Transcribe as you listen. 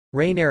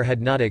Raynare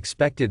had not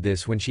expected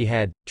this when she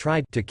had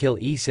tried to kill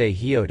Issei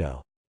Hyoudou.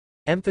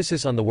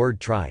 Emphasis on the word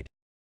tried.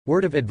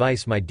 Word of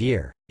advice, my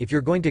dear, if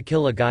you're going to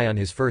kill a guy on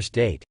his first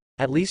date,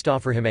 at least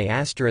offer him a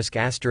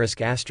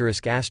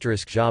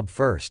 ****** job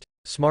first.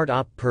 Smart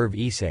OP Perv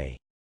Issei.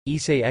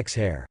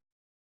 IsseiXHarem.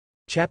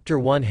 Chapter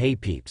 1. Hey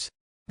peeps.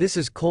 This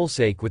is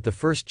Kolsake with the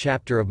first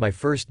chapter of my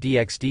first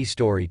DxD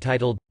story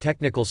titled,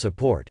 Technical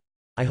Support.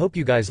 I hope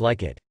you guys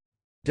like it.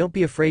 Don't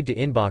be afraid to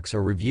inbox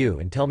or review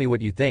and tell me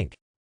what you think.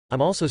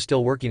 I'm also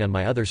still working on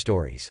my other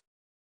stories.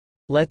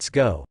 Let's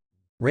go.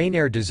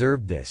 Raynare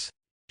deserved this.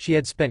 She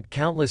had spent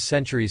countless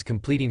centuries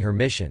completing her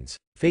missions,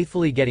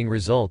 faithfully getting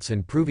results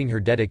and proving her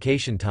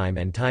dedication time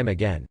and time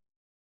again.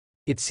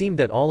 It seemed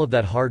that all of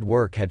that hard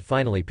work had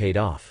finally paid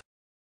off.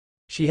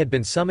 She had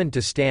been summoned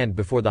to stand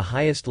before the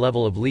highest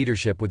level of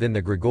leadership within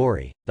the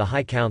Grigori, the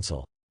High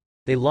Council.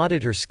 They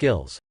lauded her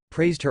skills,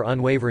 praised her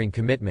unwavering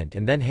commitment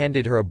and then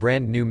handed her a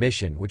brand new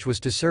mission which was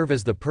to serve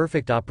as the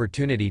perfect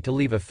opportunity to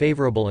leave a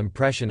favorable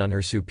impression on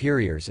her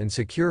superiors and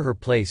secure her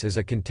place as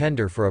a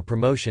contender for a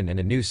promotion and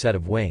a new set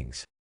of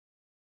wings.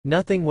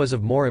 Nothing was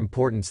of more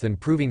importance than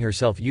proving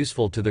herself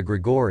useful to the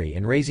Grigori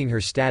and raising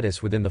her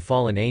status within the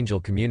fallen angel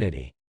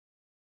community.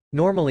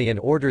 Normally an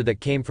order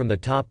that came from the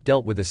top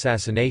dealt with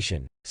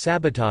assassination,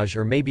 sabotage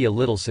or maybe a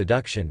little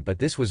seduction, but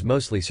this was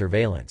mostly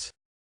surveillance.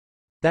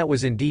 That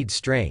was indeed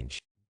strange.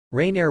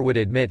 Raynare would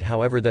admit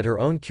however that her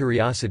own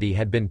curiosity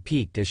had been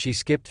piqued as she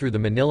skipped through the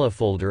manila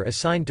folder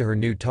assigned to her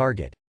new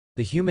target,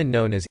 the human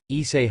known as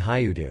Issei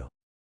Hyoudou.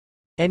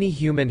 Any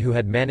human who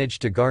had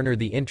managed to garner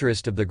the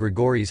interest of the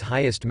Grigori's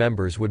highest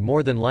members would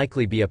more than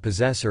likely be a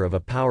possessor of a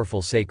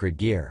powerful sacred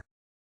gear.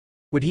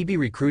 Would he be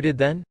recruited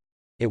then?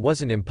 It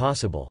wasn't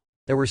impossible.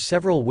 There were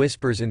several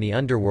whispers in the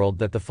underworld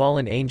that the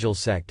fallen angel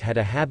sect had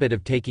a habit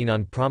of taking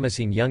on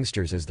promising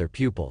youngsters as their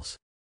pupils.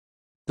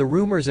 The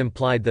rumors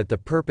implied that the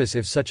purpose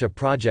of such a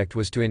project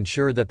was to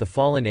ensure that the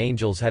fallen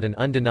angels had an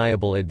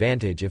undeniable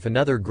advantage if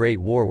another great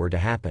war were to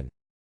happen.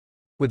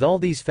 With all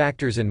these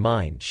factors in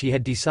mind, she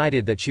had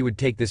decided that she would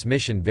take this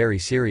mission very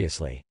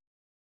seriously.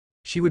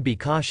 She would be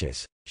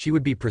cautious, she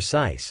would be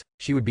precise,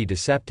 she would be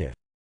deceptive.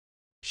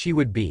 She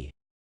would be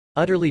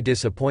utterly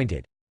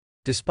disappointed.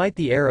 Despite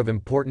the air of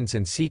importance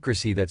and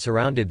secrecy that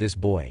surrounded this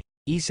boy,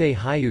 Issei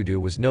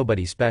Hyoudou was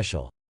nobody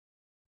special.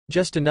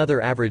 Just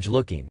another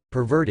average-looking,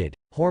 perverted,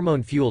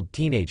 hormone-fueled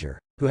teenager,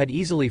 who had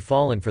easily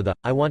fallen for the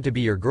 "I want to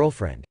be your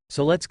girlfriend,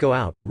 so let's go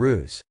out"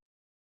 ruse.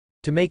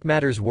 To make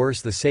matters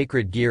worse, the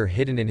sacred gear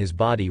hidden in his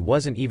body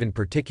wasn't even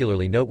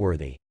particularly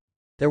noteworthy.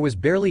 There was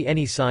barely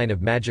any sign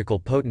of magical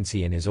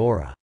potency in his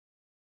aura.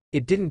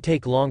 It didn't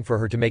take long for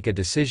her to make a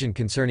decision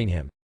concerning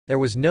him. There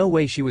was no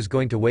way she was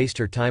going to waste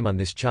her time on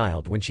this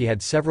child when she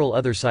had several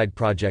other side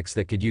projects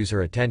that could use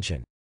her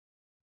attention.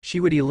 She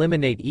would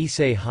eliminate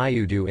Issei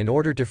Hyoudou in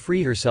order to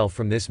free herself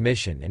from this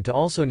mission and to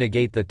also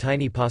negate the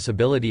tiny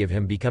possibility of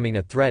him becoming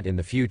a threat in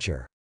the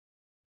future.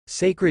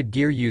 Sacred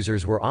gear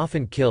users were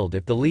often killed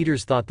if the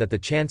leaders thought that the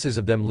chances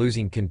of them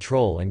losing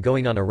control and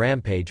going on a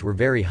rampage were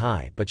very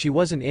high, but she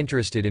wasn't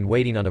interested in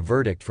waiting on a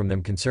verdict from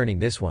them concerning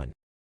this one.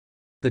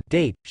 The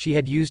date she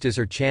had used as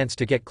her chance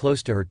to get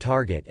close to her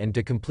target and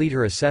to complete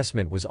her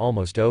assessment was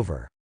almost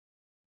over.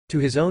 To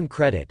his own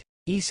credit,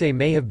 Issei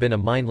may have been a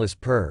mindless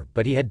perv,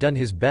 but he had done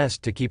his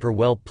best to keep her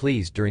well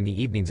pleased during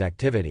the evening's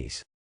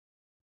activities.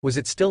 Was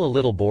it still a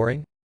little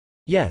boring?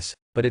 Yes,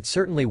 but it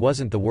certainly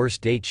wasn't the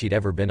worst date she'd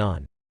ever been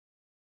on.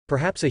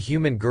 Perhaps a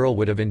human girl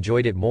would have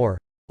enjoyed it more,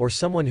 or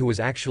someone who was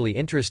actually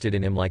interested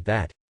in him like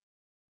that.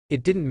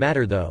 It didn't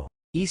matter though.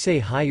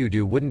 Issei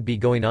Hyoudou wouldn't be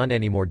going on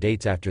any more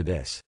dates after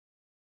this.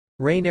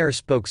 Raynare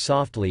spoke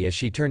softly as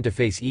she turned to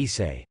face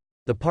Issei.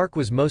 The park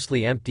was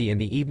mostly empty in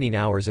the evening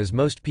hours as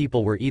most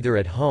people were either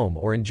at home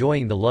or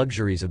enjoying the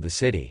luxuries of the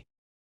city.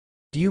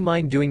 "Do you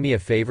mind doing me a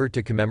favor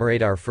to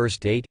commemorate our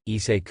first date,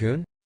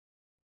 Issei-kun?"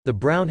 The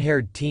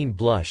brown-haired teen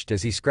blushed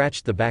as he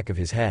scratched the back of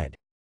his head.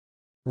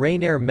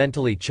 Raynare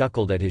mentally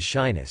chuckled at his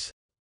shyness.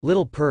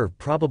 Little perv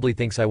probably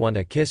thinks I want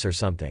a kiss or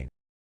something.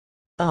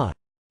 "Ah.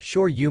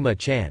 Sure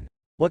Yuma-chan.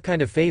 What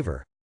kind of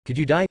favor? Could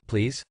you die,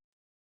 please?"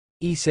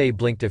 Issei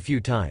blinked a few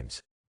times.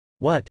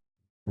 "What?"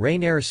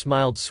 Raynare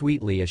smiled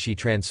sweetly as she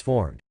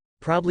transformed,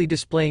 proudly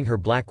displaying her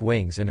black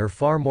wings and her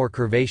far more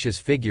curvaceous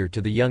figure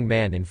to the young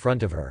man in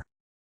front of her.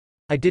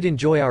 "I did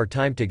enjoy our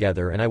time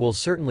together and I will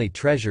certainly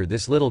treasure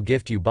this little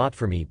gift you bought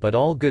for me, but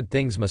all good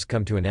things must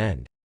come to an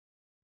end."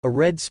 A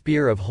red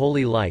spear of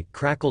holy light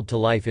crackled to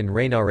life in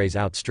Raynare's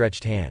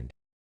outstretched hand.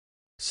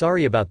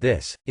 "Sorry about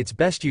this, it's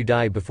best you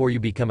die before you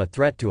become a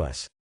threat to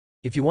us.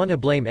 If you want to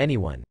blame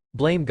anyone,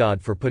 blame God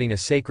for putting a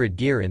sacred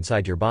gear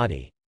inside your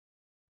body."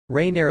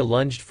 Raynare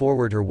lunged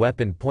forward, her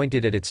weapon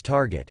pointed at its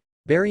target,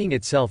 burying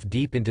itself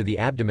deep into the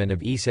abdomen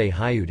of Issei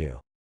Hyoudou.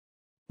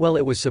 Well,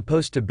 it was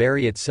supposed to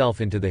bury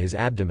itself into his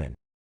abdomen.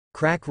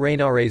 Crack.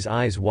 Raynare's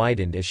eyes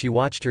widened as she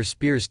watched her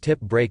spear's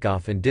tip break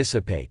off and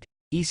dissipate.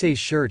 Issei's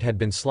shirt had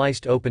been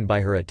sliced open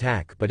by her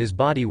attack, but his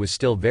body was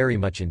still very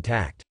much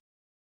intact.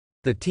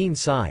 The teen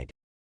sighed.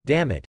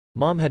 "Damn it,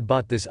 Mom had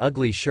bought this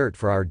ugly shirt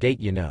for our date,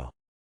 you know."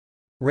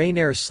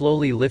 Raynare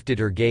slowly lifted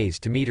her gaze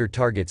to meet her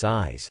target's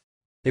eyes.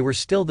 They were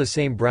still the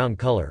same brown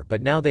color,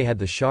 but now they had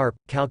the sharp,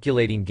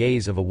 calculating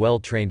gaze of a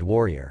well-trained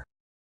warrior.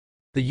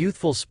 The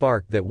youthful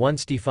spark that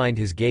once defined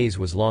his gaze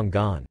was long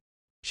gone.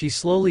 She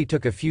slowly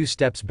took a few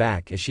steps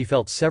back as she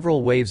felt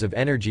several waves of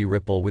energy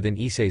ripple within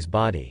Issei's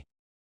body.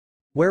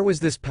 Where was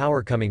this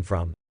power coming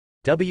from?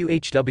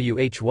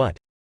 WHWH what?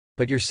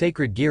 But your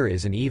sacred gear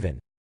isn't even.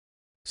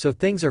 So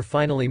things are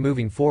finally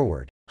moving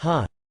forward,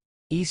 huh?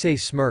 Issei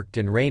smirked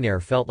and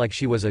Raynare felt like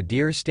she was a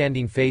deer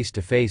standing face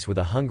to face with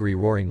a hungry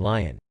roaring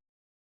lion.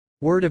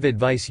 Word of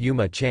advice,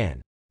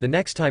 Yuma-chan. The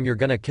next time you're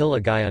gonna kill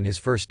a guy on his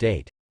first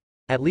date,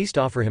 at least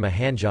offer him a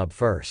handjob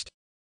first.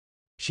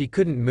 She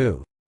couldn't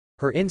move.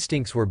 Her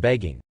instincts were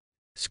begging,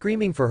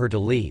 screaming for her to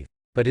leave,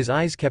 but his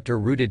eyes kept her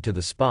rooted to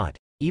the spot,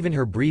 even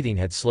her breathing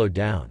had slowed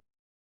down.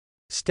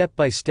 Step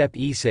by step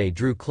Issei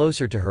drew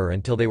closer to her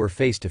until they were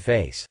face to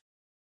face.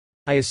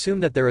 I assume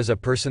that there is a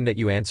person that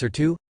you answer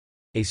to?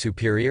 A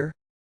superior?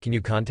 Can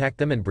you contact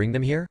them and bring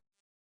them here?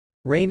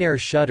 Raynare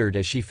shuddered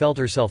as she felt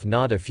herself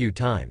nod a few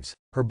times.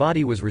 Her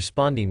body was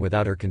responding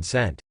without her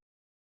consent.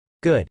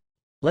 Good.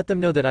 Let them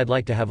know that I'd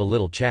like to have a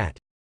little chat.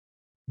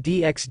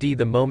 DXD.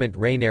 The moment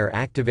Raynare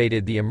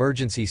activated the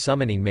emergency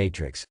summoning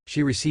matrix,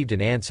 she received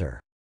an answer.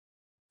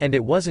 And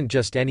it wasn't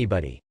just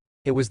anybody.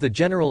 It was the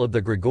general of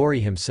the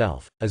Grigori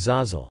himself,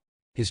 Azazel.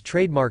 His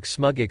trademark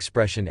smug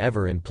expression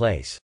ever in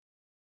place.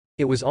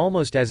 It was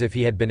almost as if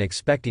he had been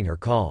expecting her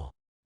call.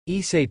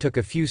 Issei took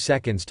a few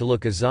seconds to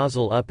look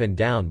Azazel up and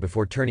down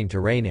before turning to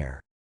Raynare.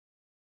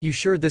 You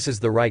sure this is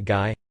the right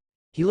guy?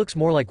 He looks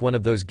more like one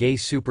of those gay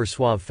super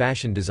suave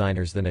fashion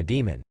designers than a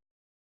demon.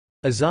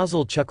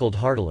 Azazel chuckled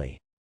heartily.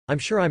 I'm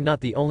sure I'm not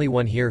the only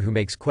one here who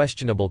makes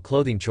questionable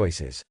clothing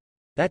choices.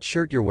 That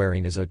shirt you're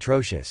wearing is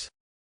atrocious.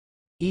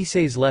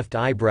 Issei's left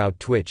eyebrow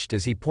twitched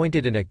as he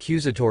pointed an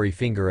accusatory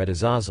finger at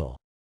Azazel.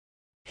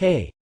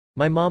 Hey,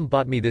 my mom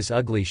bought me this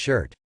ugly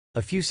shirt.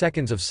 A few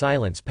seconds of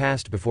silence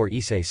passed before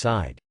Issei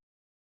sighed.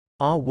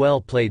 Ah, well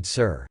played,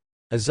 sir.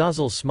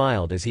 Azazel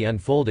smiled as he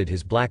unfolded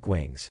his black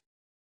wings.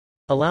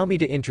 Allow me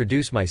to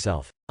introduce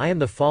myself. I am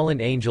the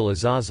fallen angel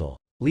Azazel,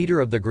 leader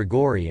of the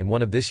Grigori and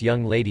one of this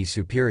young lady's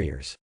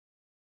superiors.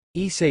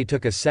 Issei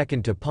took a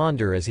second to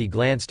ponder as he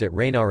glanced at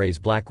Raynare's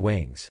black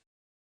wings.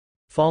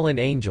 Fallen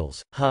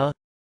angels, huh?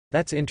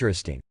 That's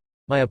interesting.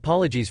 My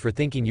apologies for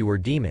thinking you were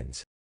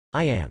demons.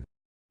 I am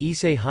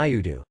Issei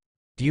Hyoudou.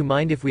 Do you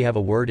mind if we have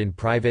a word in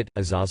private,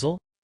 Azazel?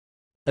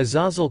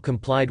 Azazel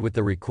complied with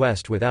the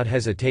request without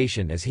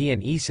hesitation as he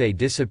and Issei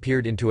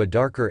disappeared into a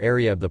darker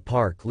area of the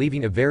park,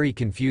 leaving a very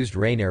confused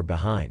Raynare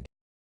behind.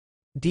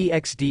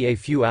 DXD. A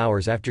few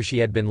hours after she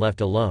had been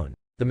left alone,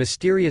 the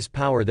mysterious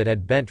power that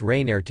had bent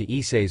Raynare to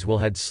Issei's will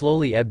had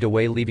slowly ebbed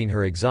away, leaving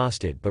her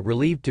exhausted but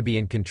relieved to be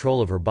in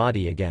control of her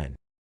body again.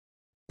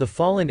 The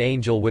fallen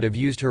angel would have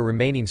used her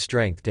remaining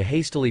strength to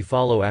hastily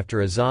follow after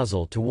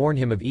Azazel to warn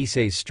him of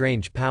Issei's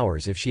strange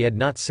powers if she had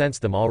not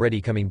sensed them already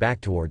coming back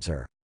towards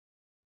her.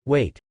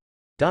 Wait.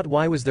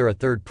 Why was there a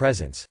third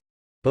presence?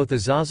 Both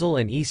Azazel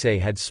and Issei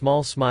had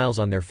small smiles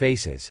on their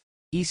faces.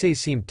 Issei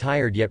seemed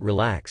tired yet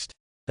relaxed.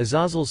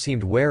 Azazel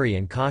seemed wary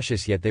and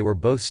cautious, yet they were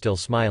both still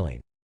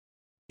smiling.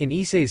 In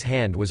Issei's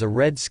hand was a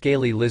red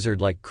scaly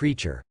lizard-like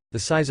creature, the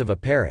size of a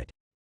parrot.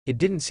 It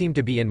didn't seem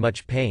to be in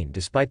much pain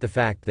despite the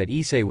fact that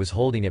Issei was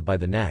holding it by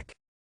the neck.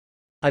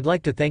 I'd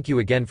like to thank you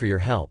again for your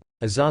help,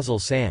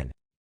 Azazel-san.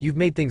 You've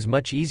made things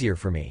much easier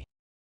for me.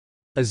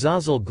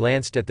 Azazel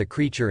glanced at the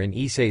creature in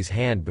Issei's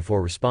hand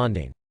before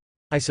responding.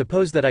 I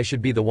suppose that I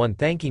should be the one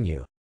thanking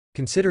you,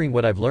 considering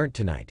what I've learned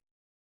tonight.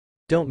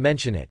 Don't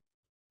mention it.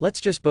 Let's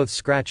just both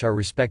scratch our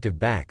respective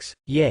backs,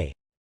 yay.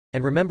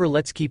 And remember,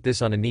 let's keep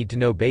this on a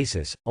need-to-know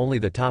basis, only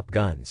the top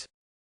guns.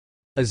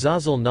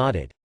 Azazel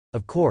nodded.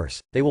 Of course,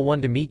 they will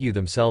want to meet you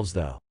themselves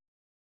though.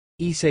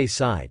 Issei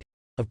sighed.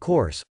 Of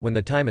course, when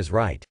the time is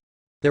right.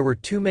 There were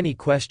too many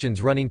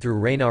questions running through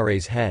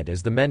Raynare's head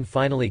as the men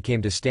finally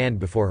came to stand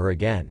before her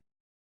again.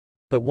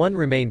 But one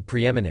remained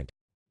preeminent.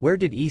 Where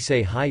did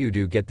Issei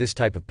Hyoudou get this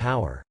type of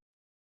power?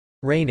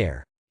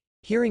 Raynare.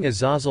 Hearing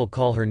Azazel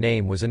call her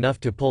name was enough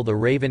to pull the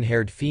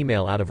raven-haired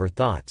female out of her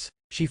thoughts.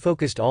 She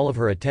focused all of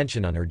her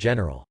attention on her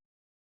general.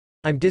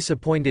 I'm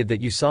disappointed that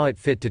you saw it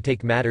fit to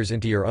take matters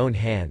into your own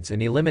hands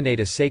and eliminate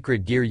a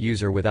sacred gear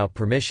user without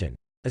permission,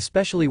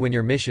 especially when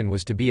your mission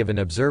was to be of an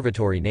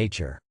observatory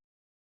nature.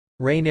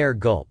 Raynare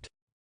gulped.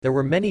 There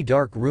were many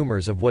dark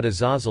rumors of what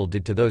Azazel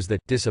did to those that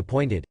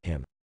disappointed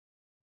him.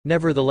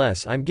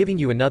 Nevertheless, I'm giving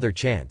you another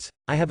chance.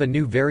 I have a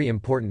new very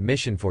important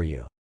mission for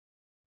you.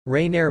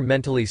 Raynare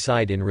mentally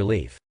sighed in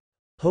relief.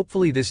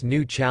 Hopefully this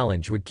new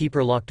challenge would keep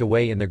her locked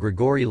away in the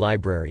Grigori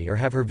library or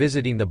have her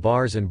visiting the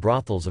bars and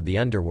brothels of the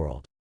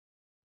underworld.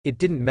 It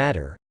didn't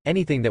matter,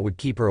 anything that would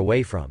keep her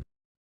away from.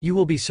 You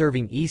will be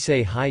serving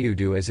Issei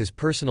Hyoudou as his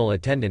personal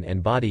attendant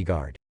and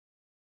bodyguard.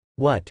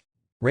 What?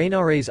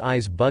 Raynare's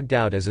eyes bugged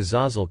out as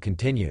Azazel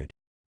continued.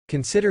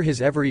 Consider his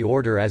every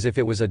order as if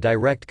it was a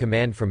direct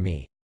command from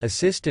me.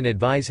 Assist and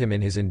advise him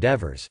in his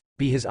endeavors,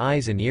 be his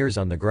eyes and ears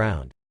on the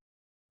ground.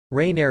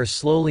 Raynare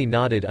slowly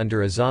nodded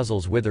under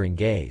Azazel's withering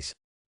gaze.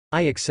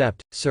 I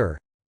accept, sir.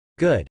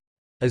 Good.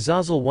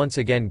 Azazel once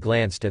again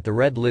glanced at the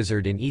red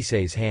lizard in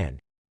Issei's hand.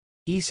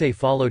 Issei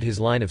followed his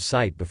line of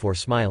sight before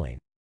smiling.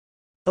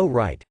 Oh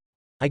right.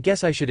 I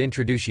guess I should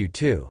introduce you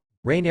too.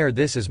 Raynare,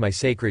 this is my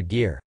sacred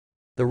gear.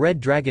 The Red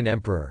Dragon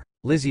Emperor,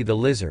 Lizzie the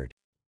Lizard.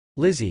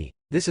 Lizzie,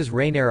 this is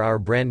Raynare, our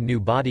brand new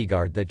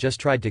bodyguard that just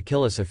tried to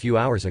kill us a few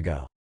hours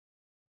ago.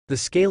 The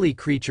scaly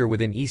creature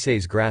within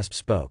Issei's grasp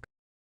spoke.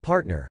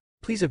 Partner,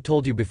 please have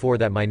told you before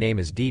that my name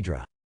is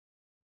Deidre.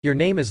 Your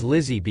name is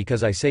Lizzie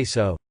because I say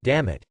so,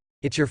 damn it.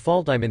 It's your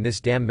fault I'm in this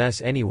damn mess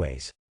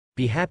anyways.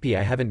 Be happy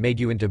I haven't made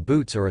you into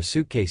boots or a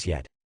suitcase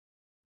yet.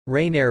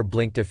 Raynare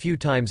blinked a few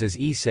times as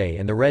Issei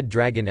and the Red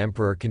Dragon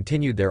Emperor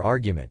continued their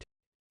argument.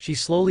 She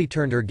slowly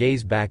turned her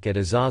gaze back at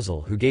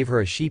Azazel, who gave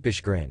her a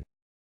sheepish grin.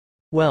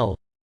 Well,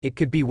 it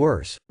could be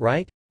worse,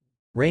 right?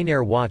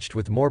 Raynare watched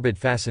with morbid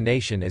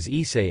fascination as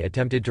Issei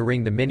attempted to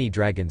wring the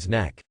mini-dragon's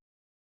neck.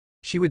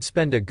 She would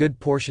spend a good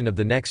portion of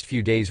the next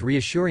few days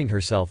reassuring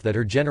herself that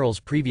her general's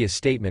previous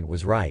statement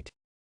was right.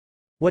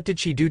 What did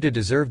she do to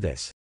deserve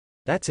this?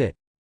 That's it.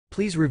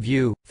 Please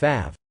review,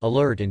 fav,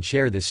 alert and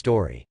share this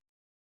story.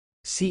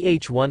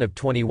 Ch1 of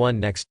 21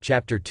 next,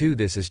 Chapter 2.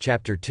 This is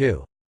Chapter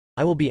 2.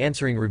 I will be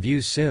answering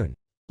reviews soon.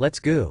 Let's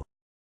go.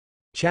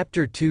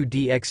 Chapter 2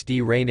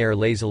 DXD. Raynare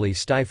lazily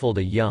stifled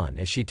a yawn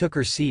as she took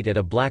her seat at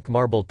a black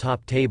marble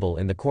top table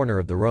in the corner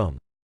of the room.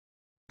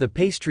 The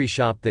pastry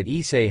shop that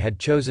Issei had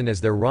chosen as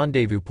their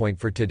rendezvous point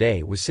for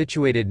today was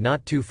situated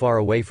not too far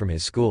away from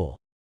his school.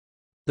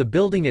 The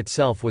building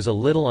itself was a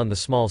little on the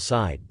small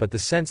side, but the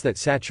scents that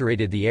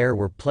saturated the air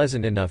were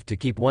pleasant enough to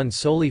keep one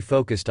solely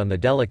focused on the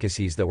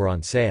delicacies that were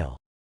on sale.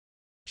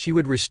 She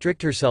would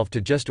restrict herself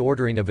to just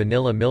ordering a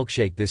vanilla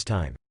milkshake this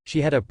time.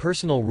 She had a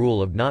personal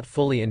rule of not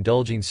fully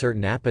indulging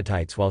certain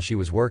appetites while she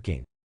was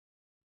working.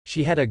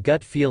 She had a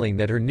gut feeling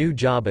that her new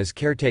job as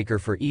caretaker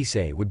for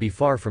Issei would be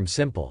far from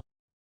simple.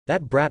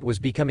 That brat was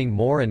becoming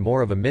more and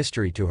more of a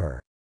mystery to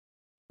her.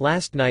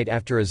 Last night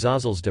after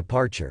Azazel's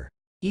departure,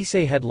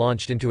 Issei had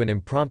launched into an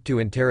impromptu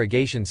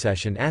interrogation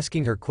session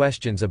asking her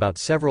questions about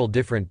several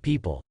different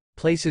people,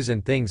 places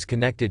and things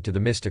connected to the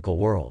mystical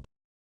world.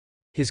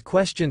 His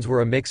questions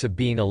were a mix of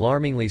being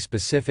alarmingly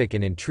specific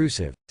and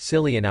intrusive,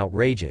 silly and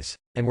outrageous,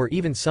 and were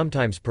even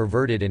sometimes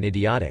perverted and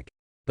idiotic,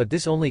 but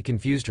this only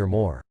confused her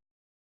more.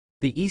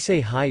 The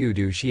Issei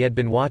Hyoudou she had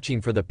been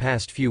watching for the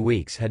past few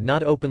weeks had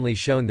not openly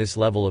shown this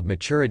level of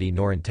maturity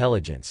nor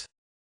intelligence.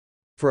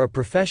 For a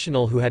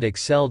professional who had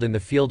excelled in the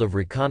field of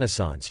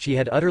reconnaissance, she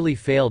had utterly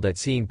failed at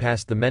seeing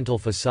past the mental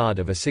facade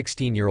of a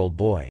 16-year-old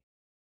boy.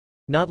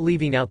 Not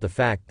leaving out the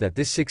fact that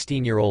this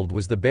 16-year-old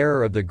was the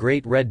bearer of the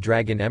great Red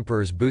Dragon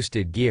Emperor's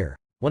boosted gear,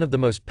 one of the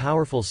most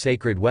powerful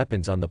sacred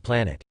weapons on the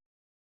planet.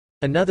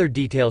 Another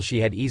detail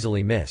she had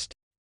easily missed.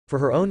 For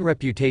her own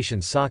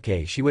reputation's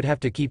sake, she would have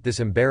to keep this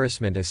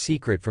embarrassment a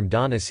secret from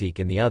Donasek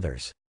and the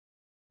others.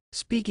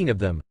 Speaking of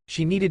them,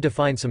 she needed to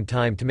find some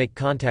time to make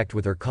contact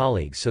with her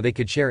colleagues so they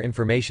could share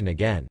information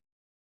again.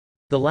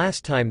 The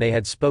last time they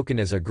had spoken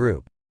as a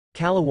group,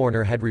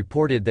 Calawarner had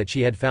reported that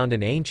she had found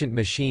an ancient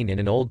machine in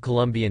an old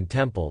Colombian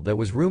temple that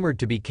was rumored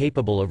to be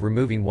capable of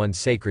removing one's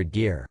sacred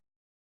gear.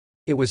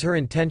 It was her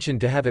intention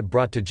to have it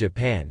brought to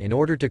Japan in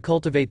order to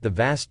cultivate the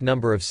vast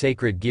number of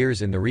sacred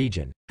gears in the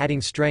region,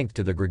 adding strength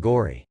to the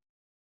Grigori.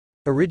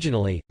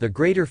 Originally, the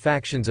greater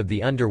factions of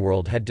the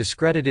underworld had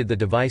discredited the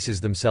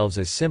devices themselves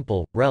as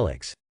simple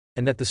relics,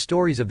 and that the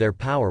stories of their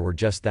power were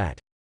just that.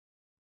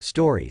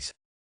 Stories.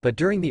 But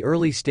during the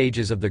early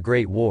stages of the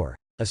Great War,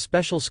 a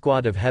special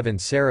squad of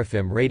heaven's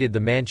seraphim raided the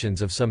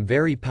mansions of some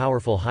very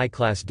powerful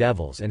high-class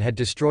devils and had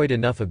destroyed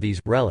enough of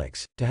these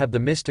relics to have the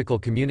mystical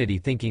community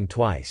thinking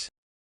twice.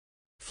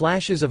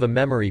 Flashes of a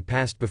memory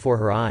passed before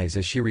her eyes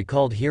as she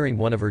recalled hearing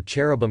one of her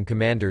cherubim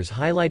commanders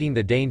highlighting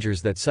the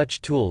dangers that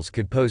such tools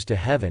could pose to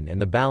heaven and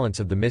the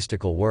balance of the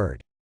mystical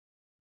word.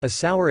 A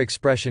sour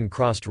expression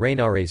crossed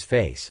Raynare's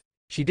face.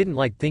 She didn't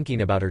like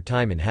thinking about her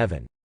time in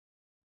heaven.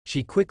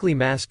 She quickly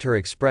masked her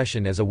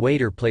expression as a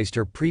waiter placed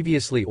her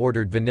previously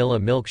ordered vanilla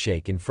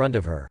milkshake in front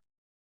of her.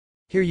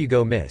 Here you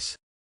go, miss.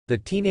 The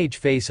teenage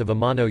face of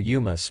Amano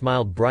Yuma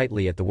smiled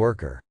brightly at the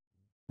worker.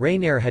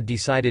 Raynare had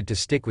decided to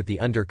stick with the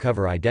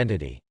undercover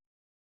identity.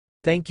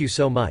 Thank you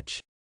so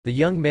much. The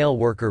young male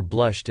worker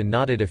blushed and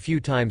nodded a few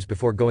times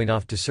before going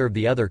off to serve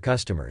the other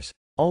customers,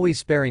 always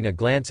sparing a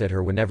glance at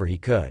her whenever he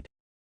could.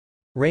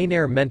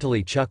 Raynare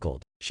mentally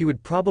chuckled. She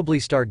would probably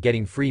start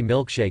getting free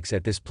milkshakes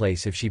at this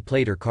place if she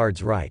played her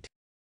cards right.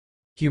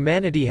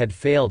 Humanity had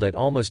failed at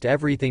almost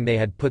everything they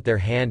had put their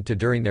hand to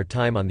during their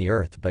time on the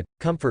earth, but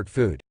comfort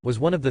food was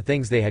one of the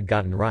things they had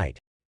gotten right.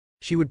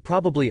 She would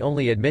probably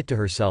only admit to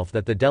herself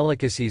that the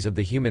delicacies of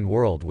the human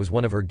world was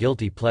one of her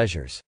guilty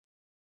pleasures.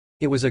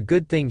 It was a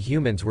good thing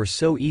humans were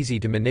so easy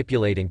to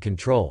manipulate and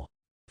control.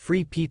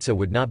 Free pizza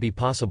would not be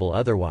possible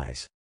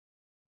otherwise.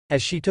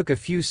 As she took a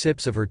few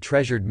sips of her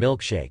treasured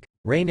milkshake,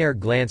 Raynare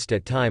glanced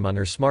at time on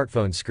her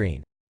smartphone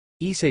screen.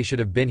 Issei should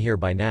have been here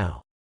by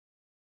now.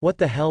 What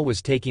the hell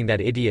was taking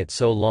that idiot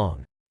so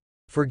long?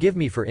 Forgive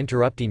me for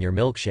interrupting your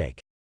milkshake.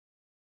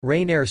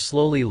 Raynare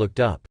slowly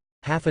looked up.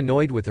 half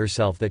annoyed with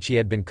herself that she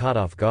had been caught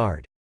off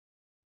guard.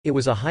 It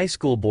was a high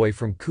school boy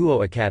from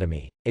Kuo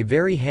Academy, a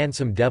very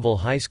handsome devil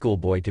high school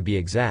boy to be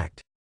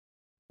exact.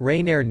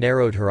 Raynare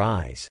narrowed her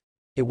eyes.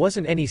 It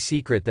wasn't any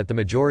secret that the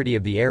majority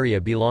of the area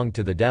belonged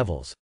to the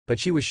devils, but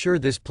she was sure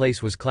this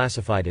place was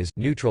classified as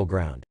neutral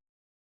ground,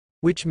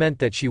 which meant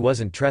that she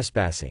wasn't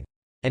trespassing.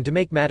 And to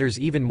make matters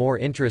even more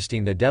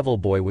interesting, the devil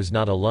boy was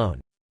not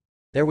alone.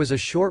 There was a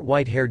short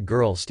white-haired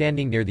girl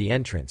standing near the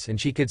entrance, and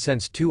she could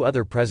sense two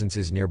other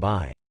presences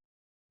nearby.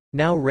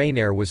 Now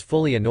Raynare was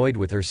fully annoyed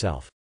with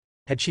herself.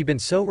 Had she been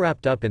so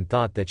wrapped up in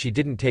thought that she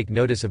didn't take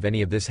notice of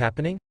any of this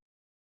happening?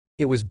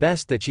 It was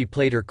best that she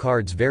played her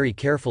cards very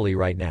carefully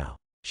right now.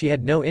 She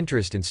had no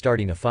interest in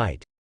starting a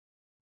fight.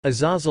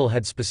 Azazel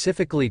had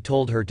specifically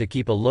told her to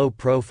keep a low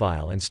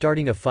profile, and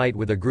starting a fight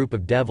with a group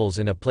of devils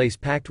in a place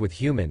packed with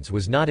humans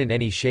was not in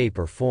any shape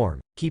or form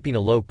keeping a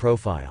low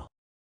profile.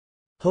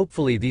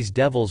 Hopefully these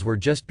devils were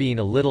just being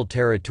a little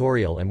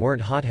territorial and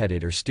weren't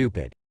hot-headed or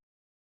stupid.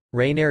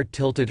 Raynare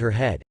tilted her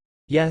head.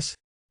 Yes,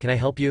 can I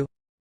help you?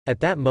 At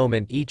that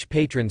moment each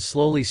patron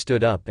slowly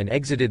stood up and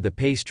exited the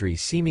pastry,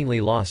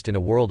 seemingly lost in a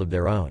world of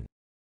their own.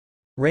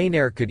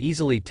 Raynare could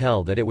easily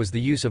tell that it was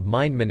the use of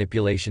mind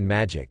manipulation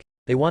magic.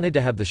 They wanted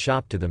to have the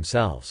shop to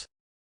themselves.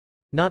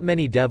 Not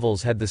many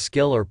devils had the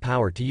skill or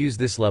power to use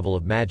this level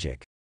of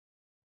magic.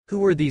 Who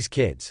were these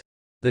kids?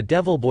 The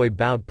devil boy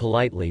bowed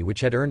politely,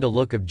 which had earned a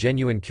look of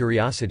genuine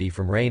curiosity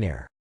from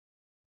Raynare.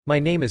 My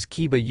name is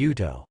Kiba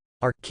Yuto.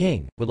 Our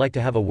king would like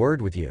to have a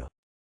word with you.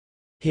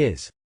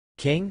 His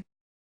king?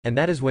 And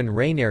that is when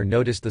Raynare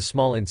noticed the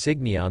small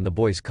insignia on the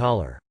boy's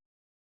collar.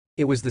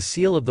 It was the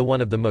seal of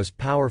one of the most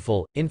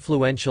powerful,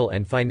 influential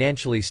and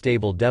financially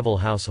stable devil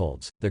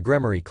households, the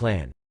Gremory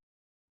clan.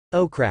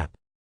 Oh crap.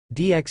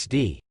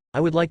 DXD, I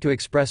would like to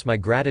express my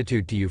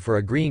gratitude to you for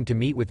agreeing to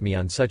meet with me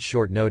on such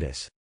short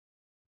notice.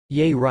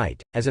 Yay,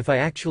 right, as if I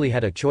actually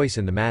had a choice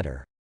in the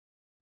matter.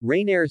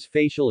 Raynare's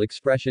facial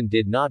expression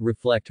did not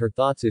reflect her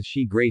thoughts as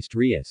she graced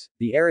Rias,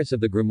 the heiress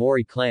of the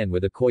Gremory clan,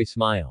 with a coy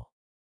smile.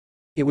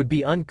 It would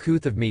be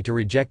uncouth of me to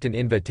reject an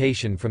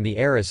invitation from the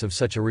heiress of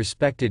such a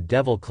respected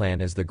devil clan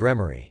as the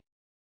Gremory.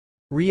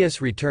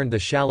 Rias returned the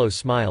shallow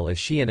smile as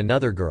she and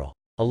another girl,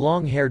 a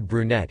long-haired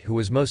brunette who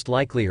was most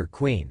likely her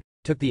queen,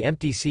 took the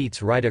empty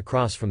seats right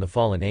across from the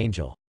fallen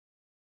angel.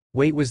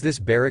 Wait, was this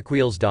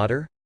Baraquiel's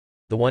daughter?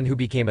 The one who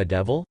became a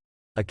devil?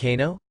 A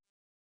Kano?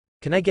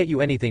 Can I get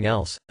you anything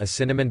else, a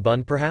cinnamon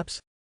bun perhaps?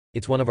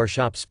 It's one of our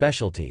shop's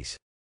specialties.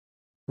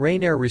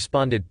 Raynare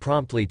responded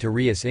promptly to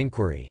Rias'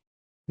 inquiry.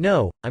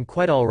 No, I'm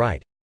quite all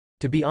right.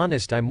 To be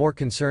honest, I'm more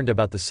concerned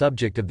about the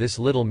subject of this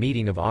little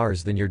meeting of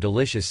ours than your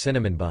delicious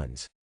cinnamon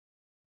buns.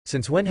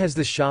 Since when has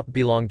this shop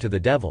belonged to the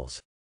devils?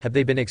 Have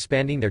they been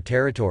expanding their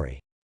territory?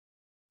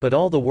 But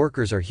all the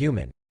workers are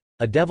human.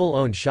 A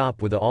devil-owned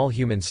shop with an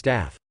all-human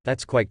staff,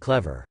 that's quite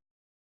clever.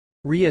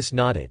 Rias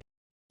nodded.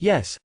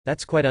 Yes,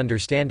 that's quite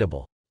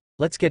understandable.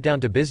 Let's get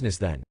down to business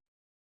then.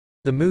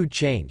 The mood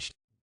changed.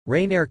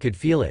 Raynare could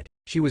feel it.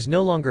 She was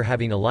no longer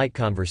having a light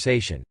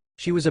conversation.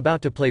 She was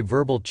about to play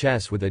verbal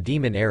chess with a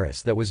demon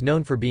heiress that was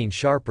known for being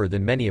sharper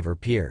than many of her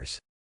peers.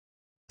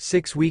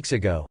 6 weeks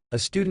ago, a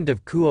student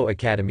of Kuo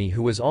Academy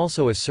who was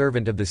also a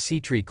servant of the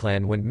Seatree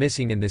clan went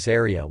missing in this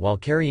area while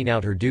carrying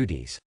out her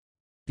duties.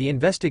 The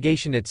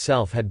investigation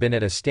itself had been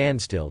at a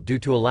standstill due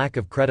to a lack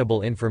of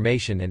credible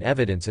information and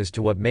evidence as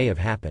to what may have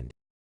happened.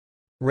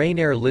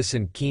 Raynare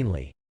listened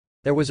keenly.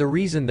 There was a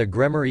reason the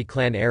Gremory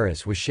clan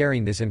heiress was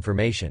sharing this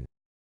information.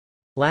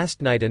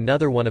 Last night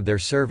another one of their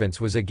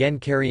servants was again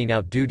carrying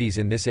out duties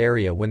in this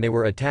area when they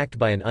were attacked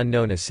by an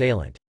unknown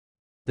assailant.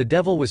 The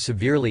devil was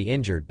severely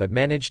injured but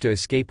managed to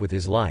escape with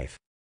his life.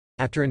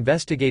 After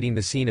investigating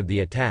the scene of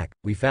the attack,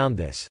 we found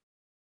this.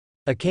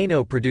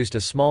 Akano produced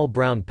a small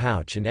brown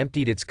pouch and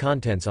emptied its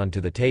contents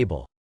onto the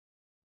table.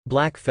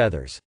 Black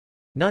feathers.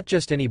 Not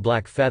just any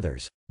black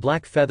feathers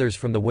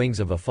from the wings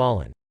of a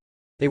fallen.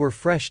 They were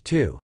fresh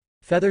too.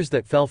 Feathers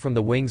that fell from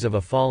the wings of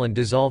a fallen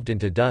dissolved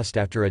into dust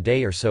after a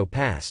day or so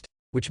passed,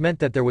 which meant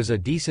that there was a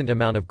decent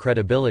amount of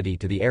credibility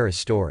to the heiress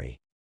story.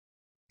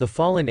 The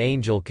fallen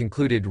angel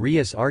concluded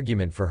Rias'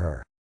 argument for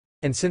her.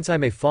 And since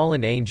I'm a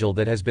fallen angel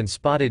that has been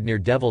spotted near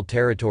devil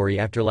territory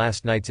after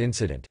last night's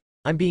incident,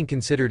 I'm being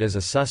considered as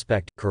a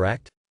suspect,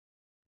 correct?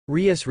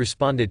 Rias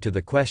responded to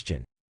the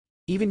question.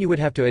 Even you would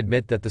have to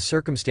admit that the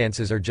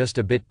circumstances are just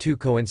a bit too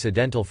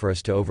coincidental for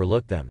us to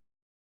overlook them.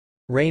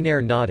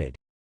 Raynare nodded.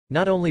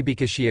 Not only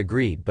because she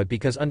agreed but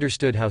because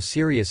understood how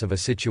serious of a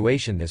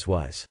situation this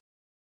was.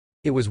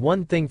 It was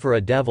one thing for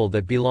a devil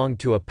that belonged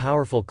to a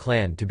powerful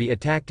clan to be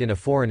attacked in a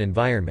foreign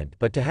environment,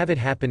 but to have it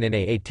happen in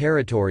a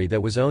territory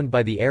that was owned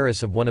by the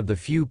heiress of one of the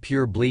few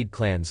pure bleed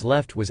clans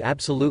left was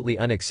absolutely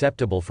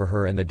unacceptable for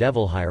her and the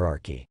devil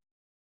hierarchy.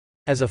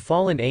 As a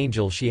fallen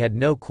angel she had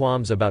no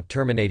qualms about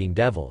terminating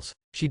devils.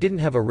 She didn't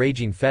have a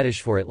raging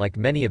fetish for it like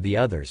many of the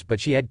others, but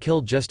she had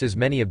killed just as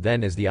many of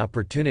them as the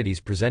opportunities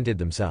presented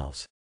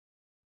themselves.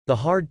 The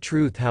hard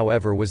truth,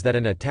 however, was that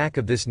an attack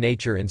of this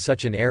nature in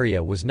such an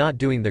area was not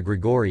doing the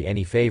Gregory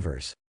any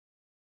favors.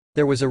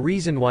 There was a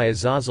reason why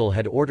Azazel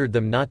had ordered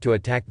them not to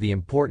attack the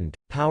important,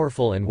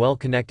 powerful and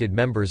well-connected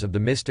members of the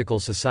mystical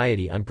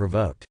society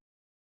unprovoked.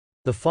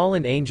 The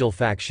fallen angel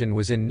faction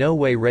was in no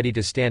way ready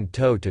to stand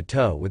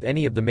toe-to-toe with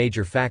any of the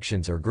major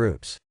factions or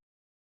groups.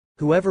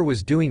 Whoever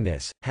was doing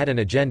this, had an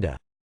agenda.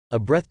 A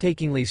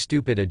breathtakingly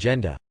stupid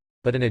agenda.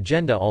 But an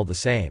agenda all the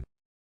same.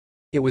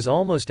 It was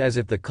almost as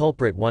if the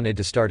culprit wanted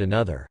to start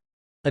another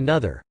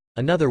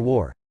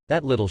war.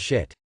 That little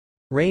shit.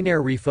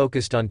 Raynare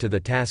refocused onto the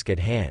task at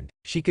hand.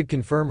 She could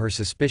confirm her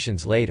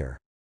suspicions later.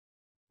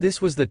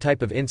 This was the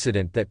type of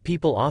incident that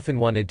people often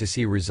wanted to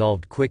see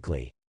resolved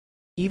quickly.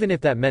 Even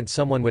if that meant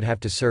someone would have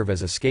to serve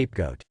as a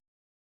scapegoat.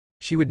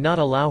 She would not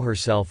allow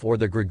herself or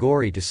the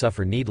Grigori to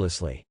suffer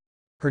needlessly.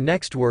 Her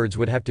next words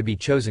would have to be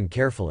chosen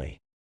carefully.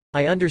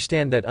 I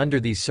understand that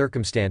under these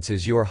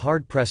circumstances you are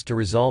hard-pressed to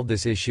resolve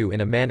this issue in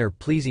a manner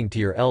pleasing to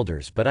your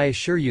elders, but I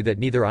assure you that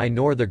neither I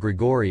nor the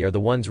Grigori are the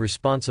ones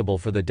responsible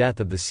for the death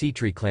of the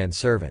Citri clan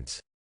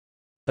servants.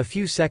 A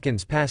few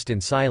seconds passed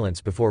in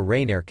silence before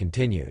Raynare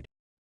continued.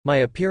 My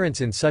appearance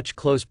in such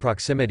close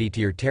proximity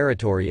to your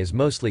territory is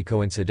mostly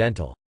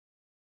coincidental.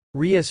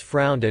 Rias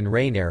frowned and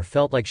Raynare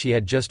felt like she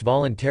had just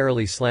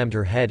voluntarily slammed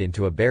her head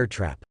into a bear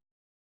trap.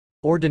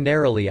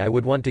 Ordinarily I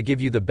would want to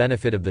give you the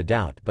benefit of the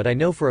doubt, but I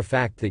know for a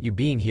fact that you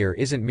being here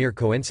isn't mere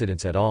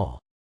coincidence at all.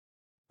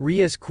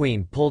 Rias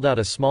Queen pulled out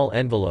a small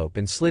envelope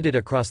and slid it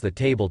across the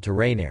table to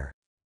Raynare.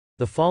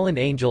 The fallen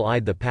angel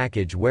eyed the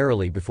package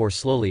warily before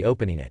slowly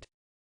opening it.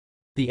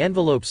 The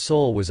envelope's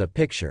soul was a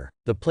picture.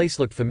 The place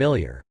looked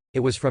familiar.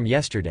 It was from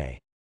yesterday.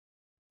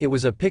 It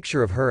was a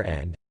picture of her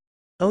and...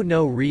 Oh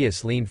no,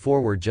 Rias leaned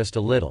forward just a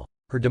little,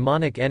 her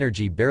demonic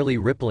energy barely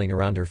rippling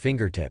around her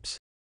fingertips.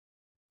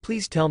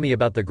 Please tell me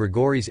about the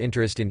Grigori's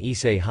interest in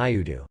Issei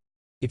Hyoudou.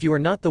 If you are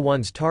not the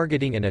ones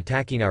targeting and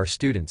attacking our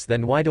students,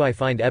 then why do I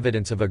find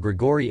evidence of a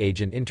Grigori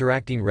agent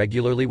interacting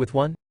regularly with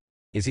one?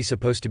 Is he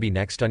supposed to be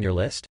next on your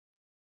list?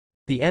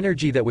 The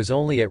energy that was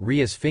only at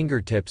Ria's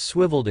fingertips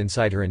swiveled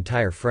inside her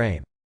entire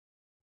frame.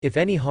 If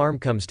any harm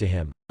comes to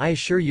him, I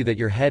assure you that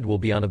your head will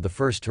be one of the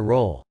first to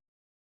roll.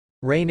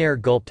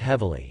 Raynare gulped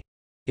heavily.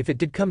 If it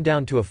did come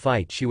down to a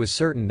fight, she was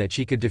certain that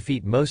she could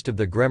defeat most of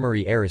the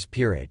Gremari heiress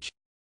peerage.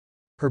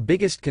 Her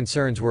biggest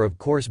concerns were of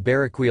course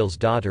Baraquiel's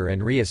daughter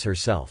and Rias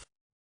herself.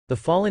 The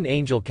fallen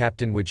angel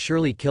captain would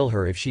surely kill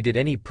her if she did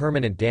any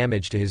permanent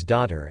damage to his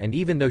daughter, and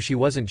even though she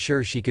wasn't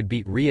sure she could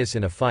beat Rias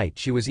in a fight,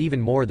 she was even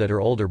more that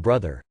her older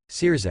brother,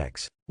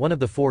 Sirzex, one of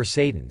the four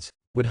Satans,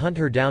 would hunt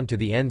her down to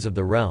the ends of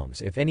the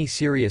realms if any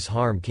serious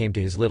harm came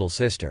to his little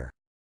sister.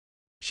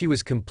 She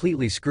was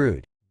completely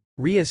screwed.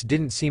 Rias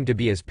didn't seem to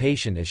be as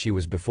patient as she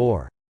was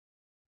before.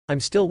 I'm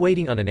still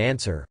waiting on an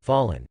answer,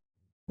 Fallen.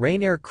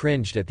 Raynare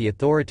cringed at the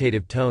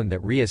authoritative tone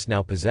that Rias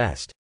now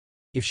possessed.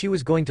 If she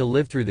was going to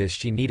live through this,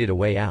 she needed a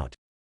way out.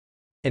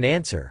 An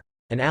answer.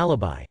 An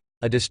alibi.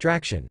 A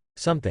distraction.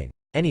 Something.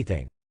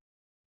 Anything.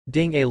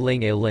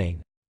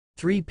 Ding-a-ling-a-ling.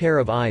 3 pair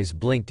of eyes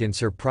blinked in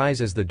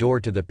surprise as the door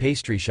to the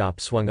pastry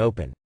shop swung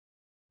open.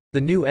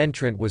 The new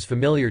entrant was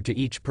familiar to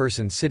each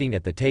person sitting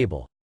at the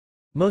table.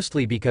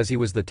 Mostly because he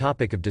was the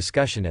topic of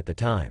discussion at the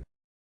time.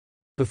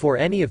 Before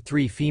any of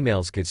 3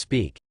 females could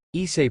speak,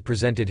 Issei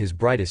presented his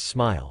brightest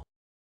smile.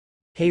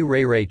 Hey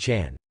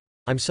Ray-Ray-chan.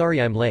 I'm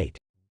sorry I'm late.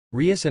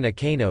 Rias and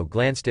Akeno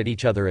glanced at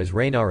each other as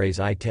Raynare's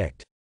eye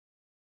ticked.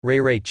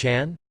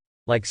 Ray-Ray-chan?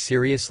 Like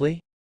seriously?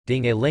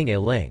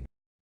 Ding-a-ling-a-ling.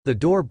 The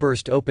door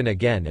burst open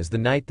again as the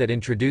knight that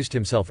introduced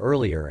himself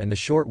earlier and the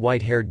short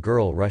white-haired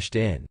girl rushed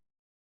in.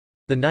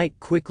 The knight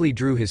quickly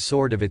drew his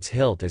sword of its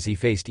hilt as he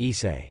faced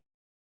Issei.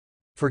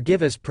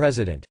 Forgive us,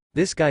 President,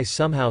 this guy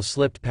somehow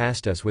slipped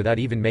past us without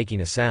even making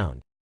a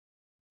sound.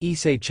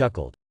 Issei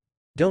chuckled.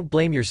 Don't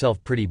blame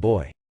yourself, pretty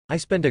boy. I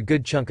spend a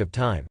good chunk of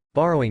time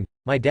borrowing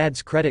my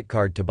dad's credit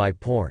card to buy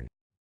porn.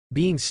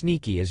 Being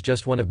sneaky is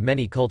just one of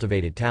many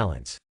cultivated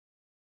talents.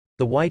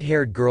 The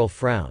white-haired girl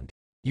frowned.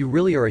 You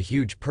really are a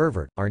huge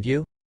pervert, aren't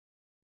you?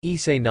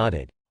 Issei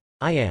nodded.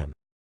 I am.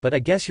 But I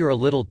guess you're a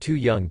little too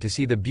young to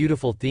see the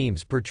beautiful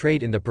themes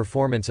portrayed in the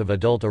performance of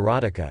adult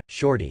erotica,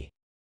 shorty.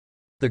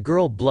 The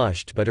girl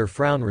blushed, but her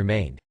frown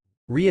remained.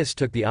 Rias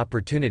took the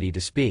opportunity to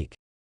speak.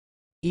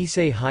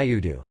 Issei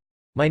Hyoudou.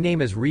 My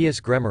name is Rias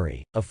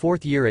Gremari, a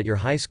 4th year at your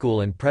high school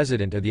and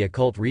president of the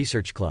Occult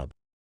Research Club.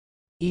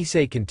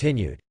 Issei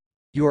continued.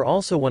 You are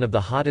also one of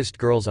the hottest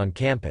girls on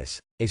campus,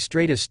 a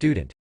straight-A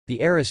student, the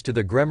heiress to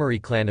the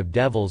Gremari clan of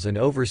devils and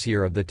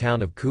overseer of the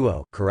town of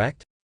Kuo,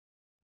 correct?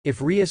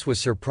 If Rias was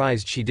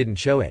surprised she didn't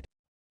show it.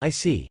 I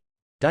see.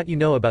 You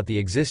know about the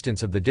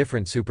existence of the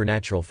different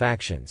supernatural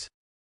factions.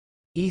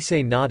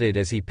 Issei nodded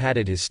as he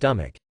patted his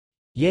stomach.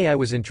 Yay, I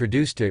was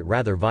introduced to it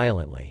rather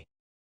violently.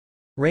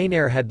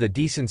 Raynare had the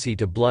decency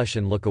to blush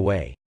and look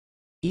away.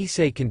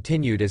 Issei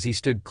continued as he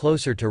stood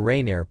closer to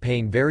Raynare,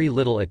 paying very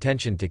little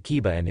attention to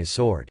Kiba and his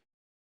sword.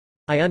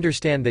 I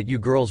understand that you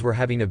girls were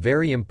having a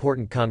very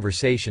important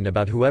conversation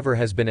about whoever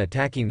has been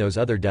attacking those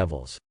other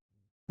devils.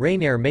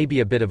 Raynare may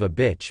be a bit of a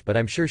bitch, but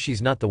I'm sure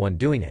she's not the one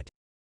doing it.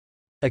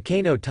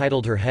 Akeno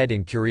titled her head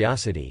in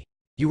curiosity.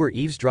 You were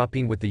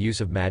eavesdropping with the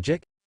use of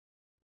magic?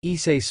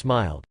 Issei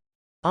smiled.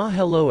 Ah,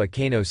 hello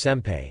Akeno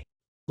senpai.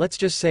 Let's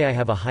just say I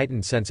have a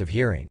heightened sense of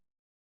hearing.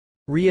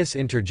 Rias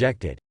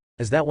interjected.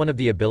 Is that one of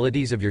the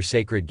abilities of your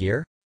sacred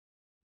gear?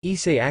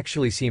 Issei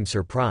actually seemed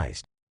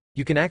surprised.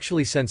 You can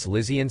actually sense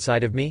Lizzie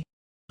inside of me?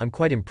 I'm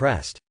quite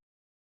impressed.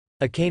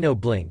 Akeno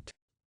blinked.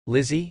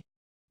 Lizzie?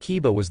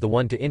 Kiba was the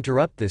one to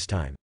interrupt this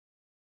time.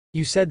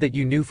 You said that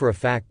you knew for a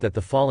fact that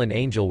the fallen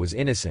angel was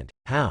innocent.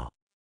 How?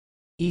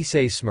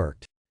 Issei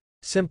smirked.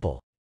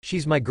 Simple.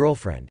 She's my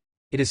girlfriend.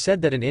 It is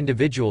said that an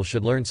individual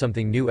should learn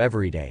something new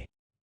every day.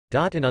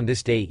 And on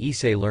this day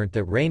Issei learnt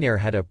that Raynare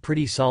had a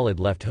pretty solid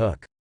left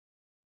hook.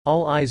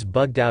 All eyes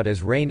bugged out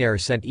as Raynare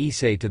sent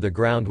Issei to the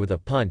ground with a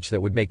punch that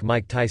would make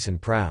Mike Tyson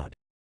proud.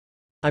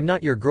 I'm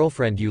not your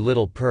girlfriend, you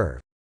little perv.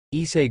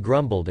 Issei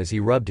grumbled as he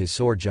rubbed his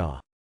sore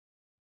jaw.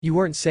 You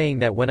weren't saying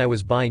that when I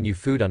was buying you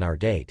food on our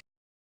date.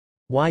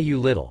 Why you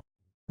little?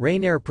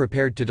 Raynare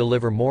prepared to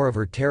deliver more of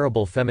her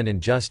terrible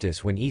feminine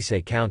justice when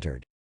Issei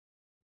countered.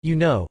 You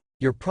know,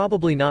 you're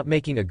probably not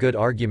making a good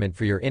argument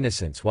for your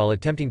innocence while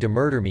attempting to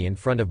murder me in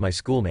front of my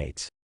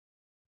schoolmates.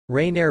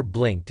 Raynare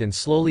blinked and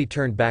slowly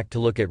turned back to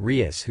look at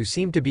Rias, who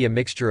seemed to be a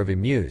mixture of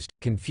amused,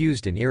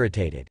 confused and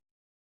irritated.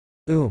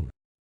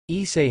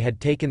 Issei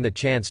had taken the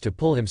chance to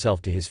pull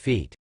himself to his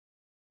feet.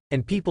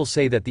 And people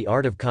say that the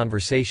art of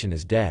conversation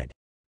is dead.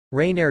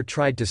 Raynare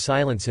tried to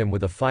silence him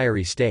with a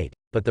fiery state,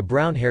 but the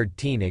brown-haired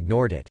teen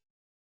ignored it.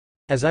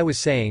 As I was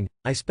saying,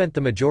 I spent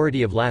the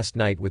majority of last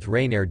night with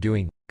Raynare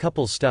doing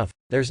couple stuff.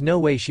 There's no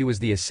way she was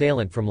the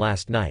assailant from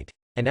last night,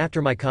 and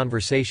after my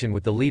conversation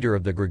with the leader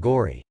of the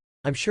Grigori,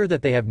 I'm sure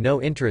that they have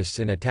no interests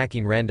in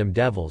attacking random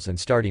devils and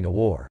starting a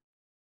war.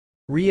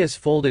 Rias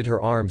folded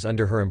her arms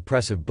under her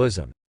impressive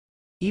bosom.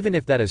 Even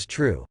if that is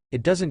true,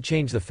 it doesn't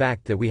change the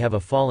fact that we have a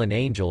fallen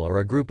angel or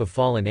a group of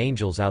fallen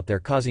angels out there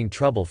causing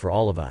trouble for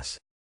all of us.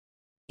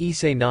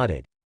 Issei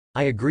nodded.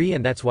 I agree,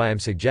 and that's why I'm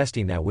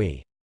suggesting that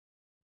we.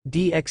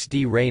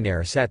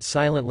 Raynare sat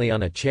silently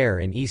on a chair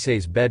in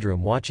Issei's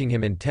bedroom, watching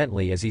him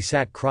intently as he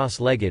sat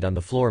cross-legged on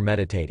the floor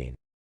meditating.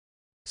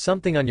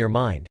 Something on your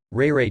mind,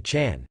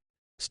 Ray-Ray-chan?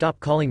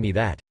 Stop calling me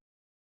that.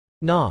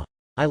 Nah.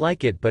 I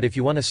like it, but if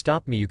you want to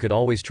stop me you could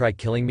always try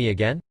killing me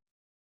again?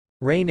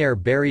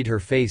 Raynare buried her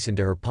face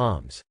into her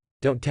palms.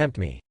 Don't tempt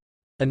me.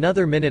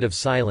 Another minute of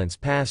silence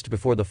passed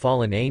before the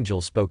fallen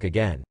angel spoke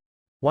again.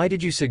 Why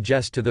did you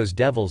suggest to those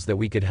devils that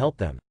we could help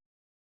them?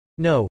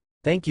 No,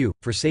 thank you,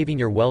 for saving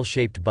your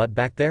well-shaped butt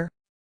back there?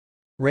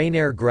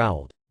 Raynare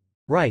growled.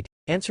 Right,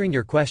 answering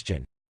your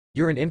question.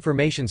 You're an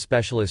information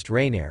specialist,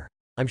 Raynare.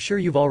 I'm sure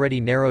you've already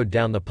narrowed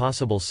down the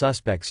possible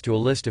suspects to a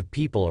list of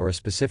people or a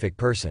specific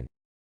person.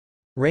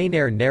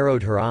 Raynare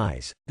narrowed her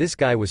eyes. This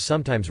guy was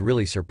sometimes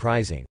really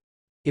surprising.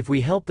 If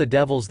we help the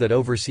devils that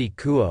oversee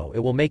Kuo, it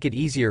will make it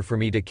easier for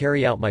me to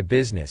carry out my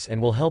business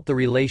and will help the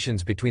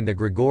relations between the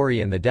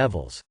Grigori and the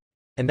devils.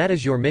 And that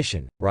is your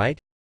mission, right?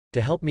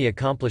 To help me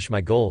accomplish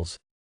my goals?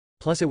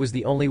 Plus it was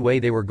the only way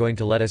they were going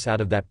to let us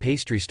out of that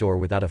pastry store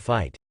without a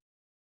fight.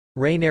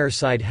 Raynare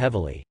sighed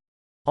heavily.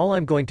 All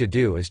I'm going to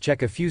do is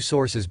check a few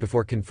sources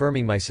before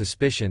confirming my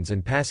suspicions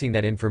and passing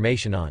that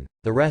information on,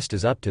 the rest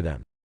is up to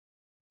them.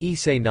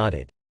 Issei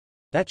nodded.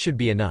 That should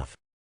be enough.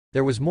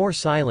 There was more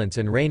silence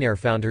and Raynare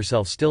found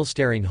herself still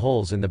staring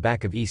holes in the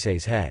back of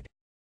Issei's head.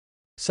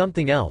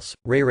 Something else,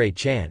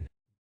 Ray-Ray-chan.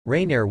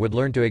 Raynare would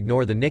learn to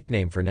ignore the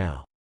nickname for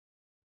now.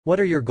 What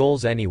are your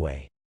goals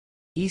anyway?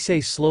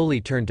 Issei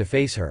slowly turned to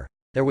face her.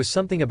 There was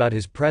something about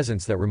his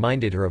presence that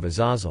reminded her of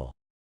Azazel.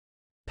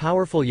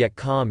 Powerful yet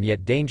calm,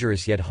 yet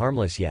dangerous yet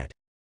harmless yet.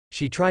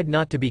 She tried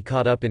not to be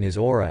caught up in his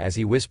aura as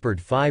he whispered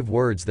 5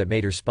 words that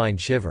made her spine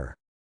shiver.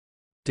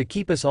 To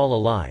keep us all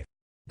alive.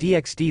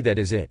 DXD, that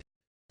is it.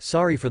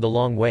 Sorry for the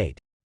long wait.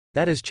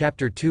 That is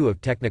Chapter 2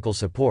 of Technical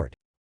Support.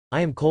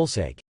 I am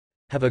Kolsake.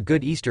 Have a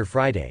good Easter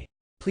Friday.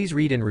 Please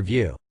read and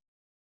review.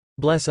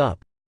 Bless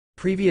up.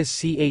 Previous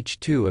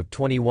CH2 of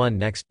 21.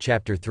 Next,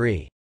 Chapter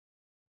 3.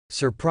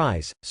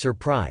 Surprise,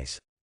 surprise.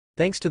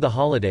 Thanks to the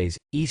holidays,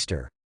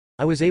 Easter,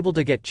 I was able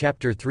to get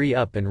Chapter 3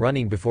 up and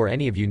running before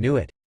any of you knew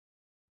it.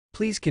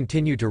 Please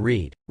continue to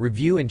read,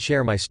 review and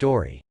share my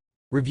story.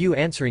 Review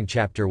answering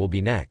chapter will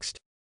be next.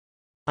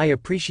 I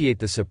appreciate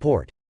the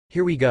support.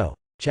 Here we go.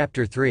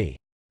 Chapter 3.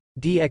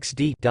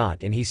 DXD.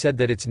 And he said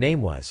that its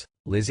name was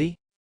Lizzie?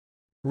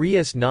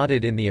 Rias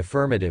nodded in the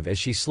affirmative as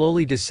she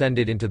slowly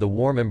descended into the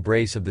warm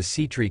embrace of the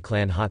Seatree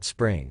clan hot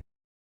spring.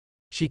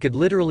 She could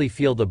literally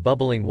feel the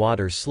bubbling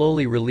water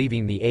slowly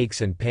relieving the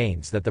aches and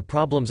pains that the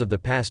problems of the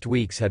past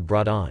weeks had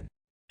brought on.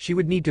 She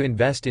would need to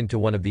invest into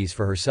one of these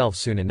for herself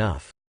soon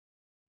enough.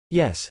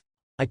 Yes.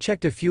 I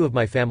checked a few of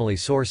my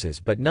family's sources,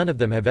 but none of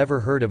them have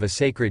ever heard of a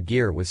sacred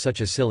gear with such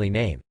a silly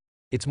name.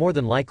 It's more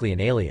than likely an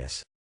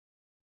alias.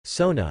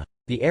 Sona,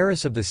 the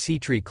heiress of the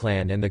Seatree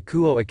clan and the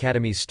Kuo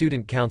Academy's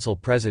student council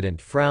president,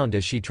 frowned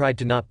as she tried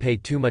to not pay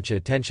too much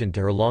attention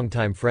to her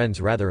longtime friend's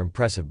rather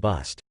impressive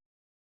bust.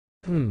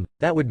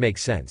 That would make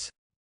sense.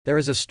 There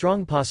is a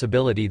strong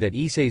possibility that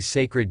Issei's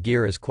sacred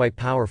gear is quite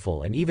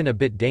powerful and even a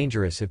bit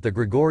dangerous if the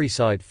Grigori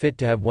saw it fit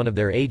to have one of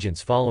their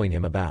agents following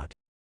him about.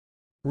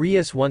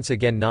 Rias once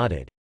again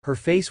nodded. Her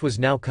face was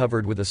now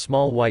covered with a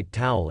small white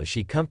towel as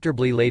she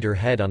comfortably laid her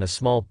head on a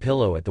small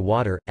pillow at the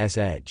water's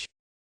edge.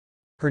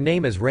 Her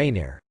name is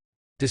Raynare.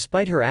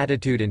 Despite her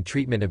attitude and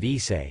treatment of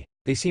Issei,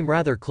 they seem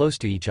rather close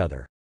to each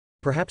other.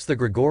 Perhaps the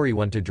Grigori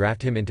want to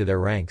draft him into their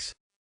ranks.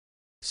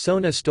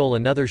 Sona stole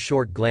another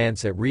short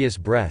glance at Ria's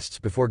breasts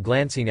before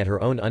glancing at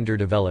her own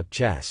underdeveloped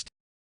chest.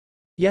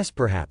 Yes,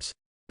 perhaps.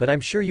 But I'm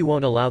sure you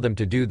won't allow them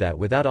to do that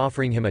without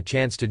offering him a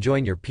chance to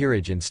join your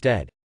peerage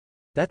instead.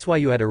 That's why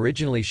you had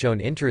originally shown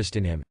interest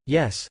in him,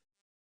 yes?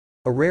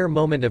 A rare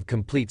moment of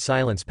complete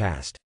silence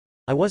passed.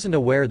 I wasn't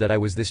aware that I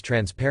was this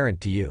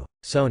transparent to you,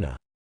 Sona.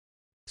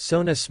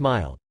 Sona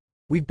smiled.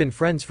 We've been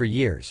friends for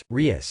years,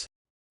 Rias.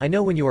 I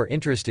know when you are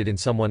interested in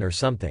someone or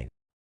something.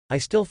 I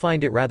still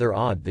find it rather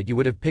odd that you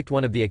would have picked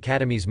one of the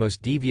Academy's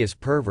most devious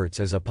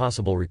perverts as a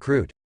possible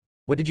recruit.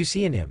 What did you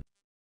see in him?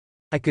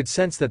 I could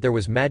sense that there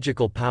was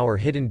magical power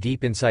hidden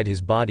deep inside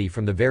his body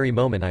from the very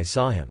moment I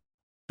saw him.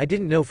 I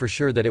didn't know for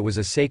sure that it was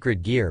a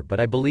sacred gear, but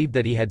I believed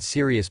that he had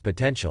serious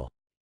potential.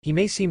 He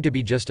may seem to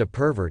be just a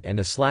pervert and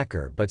a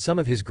slacker, but some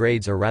of his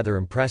grades are rather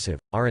impressive,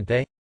 aren't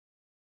they?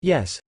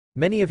 Yes,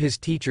 many of his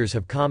teachers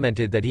have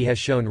commented that he has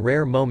shown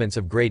rare moments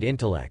of great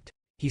intellect.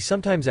 He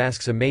sometimes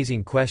asks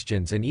amazing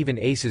questions and even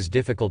aces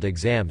difficult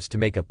exams to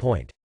make a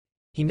point.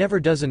 He never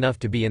does enough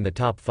to be in the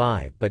top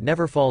 5 but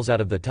never falls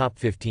out of the top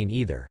 15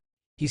 either.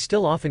 He's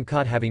still often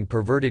caught having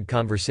perverted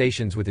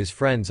conversations with his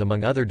friends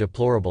among other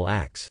deplorable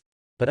acts.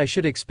 But I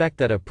should expect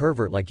that a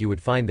pervert like you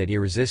would find that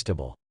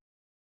irresistible.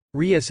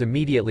 Rias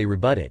immediately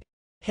rebutted.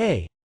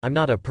 Hey, I'm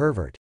not a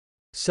pervert.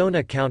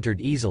 Sona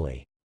countered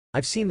easily.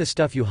 I've seen the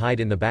stuff you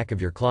hide in the back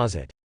of your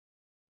closet.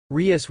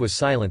 Rias was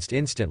silenced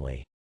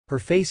instantly, her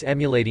face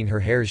emulating her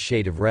hair's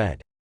shade of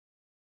red.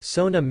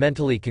 Sona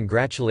mentally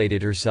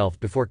congratulated herself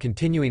before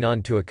continuing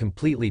on to a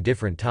completely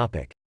different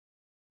topic.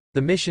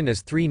 The mission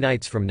is 3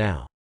 nights from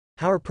now.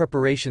 How are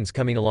preparations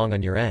coming along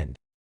on your end?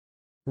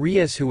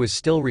 Rias, who was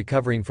still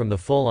recovering from the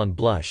full-on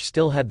blush,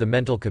 still had the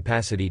mental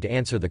capacity to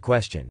answer the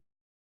question.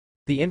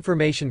 The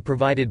information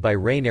provided by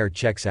Raynare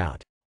checks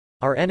out.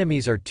 Our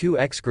enemies are 2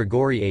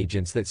 ex-Grigori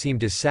agents that seem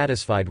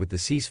dissatisfied with the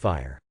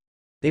ceasefire.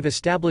 They've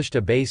established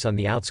a base on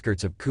the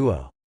outskirts of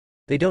Kuo.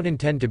 They don't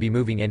intend to be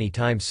moving any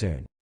time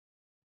soon.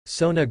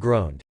 Sona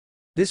groaned.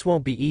 This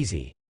won't be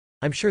easy.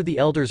 I'm sure the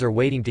elders are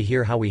waiting to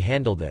hear how we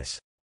handle this.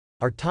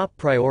 Our top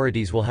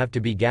priorities will have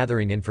to be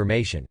gathering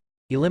information,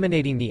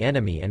 eliminating the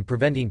enemy and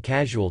preventing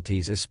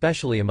casualties,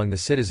 especially among the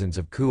citizens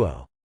of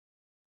Kuo.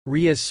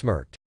 Rias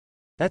smirked.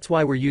 That's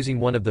why we're using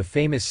one of the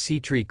famous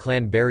Sea-Tree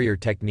clan barrier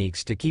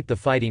techniques to keep the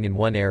fighting in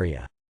one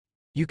area.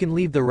 You can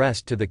leave the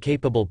rest to the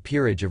capable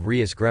peerage of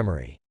Rias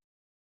Gremory.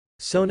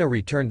 Sona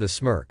returned the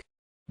smirk.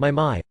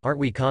 My, aren't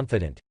we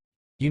confident?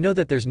 You know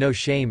that there's no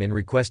shame in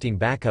requesting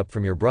backup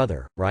from your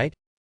brother, right?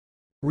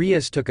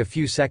 Rias took a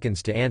few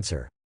seconds to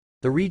answer.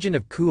 The region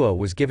of Kuo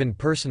was given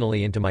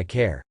personally into my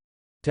care.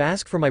 To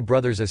ask for my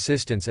brother's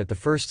assistance at the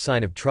first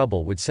sign of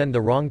trouble would send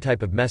the wrong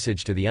type of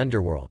message to the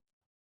underworld.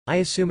 I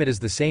assume it is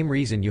the same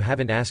reason you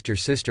haven't asked your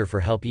sister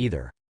for help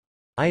either.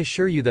 I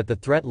assure you that the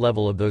threat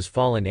level of those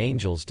fallen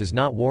angels does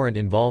not warrant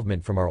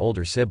involvement from our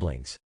older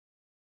siblings.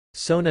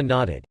 Sona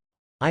nodded.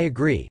 I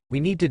agree, we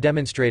need to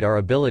demonstrate our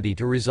ability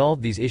to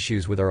resolve these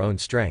issues with our own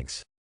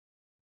strengths.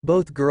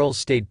 Both girls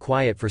stayed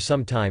quiet for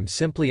some time,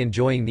 simply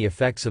enjoying the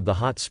effects of the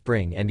hot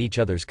spring and each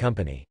other's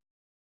company.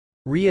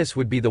 Rias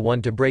would be the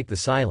one to break the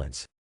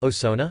silence. Oh,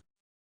 Sona?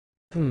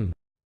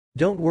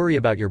 Don't worry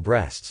about your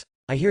breasts.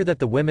 I hear that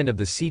the women of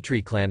the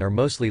Sea-Tree clan are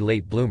mostly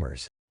late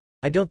bloomers.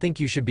 I don't think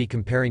you should be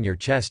comparing your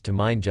chest to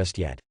mine just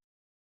yet.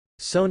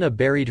 Sona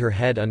buried her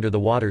head under the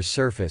water's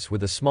surface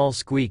with a small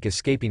squeak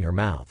escaping her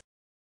mouth.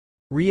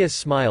 Ria's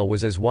smile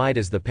was as wide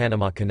as the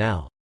Panama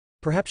Canal.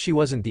 Perhaps she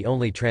wasn't the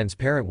only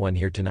transparent one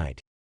here tonight.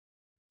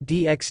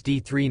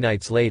 3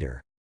 nights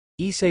later.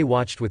 Issei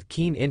watched with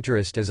keen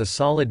interest as a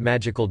solid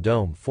magical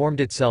dome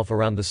formed itself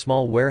around the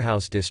small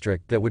warehouse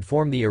district that would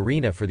form the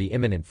arena for the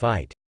imminent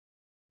fight.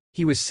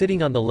 He was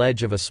sitting on the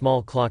ledge of a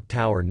small clock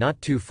tower not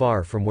too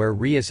far from where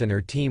Rias and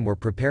her team were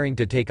preparing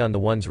to take on the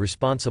ones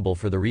responsible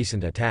for the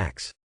recent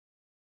attacks.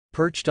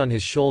 Perched on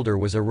his shoulder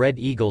was a red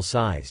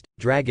eagle-sized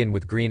dragon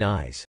with green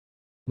eyes.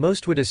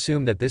 Most would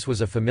assume that this was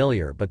a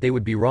familiar, but they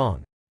would be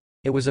wrong.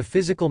 It was a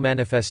physical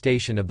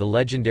manifestation of the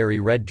legendary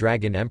Red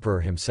Dragon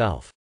Emperor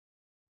himself.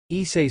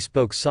 Issei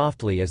spoke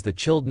softly as the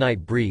chilled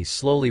night breeze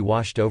slowly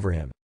washed over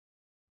him.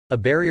 A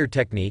barrier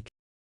technique?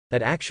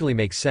 That actually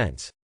makes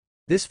sense.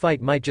 This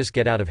fight might just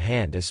get out of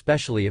hand,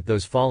 especially if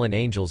those fallen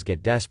angels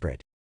get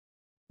desperate.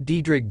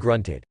 Diedrich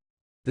grunted.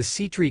 The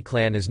Sea-Tree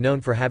clan is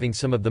known for having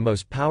some of the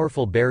most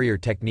powerful barrier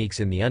techniques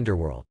in the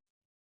underworld.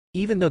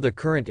 Even though the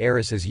current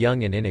heiress is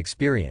young and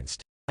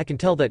inexperienced, I can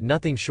tell that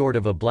nothing short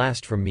of a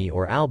blast from me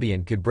or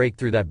Albion could break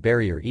through that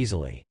barrier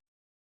easily.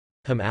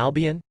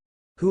 Albion?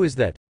 Who is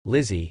that,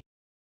 Lizzie?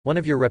 One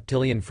of your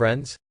reptilian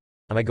friends?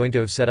 Am I going to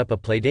have set up a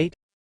playdate?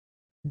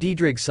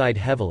 Diedrich sighed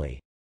heavily.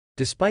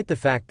 Despite the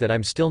fact that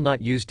I'm still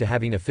not used to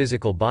having a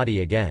physical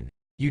body again,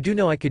 you do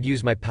know I could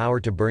use my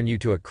power to burn you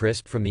to a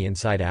crisp from the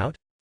inside out?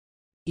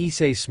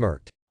 Issei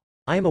smirked.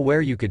 I am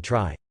aware you could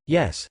try.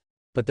 Yes.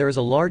 But there is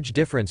a large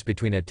difference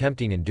between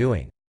attempting and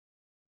doing.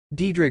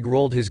 Diedrich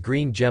rolled his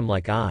green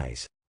gem-like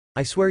eyes.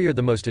 I swear you're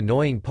the most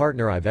annoying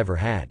partner I've ever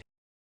had.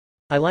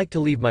 I like to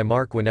leave my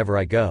mark whenever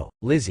I go,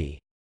 Lizzie.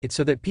 It's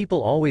so that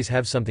people always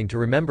have something to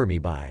remember me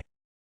by.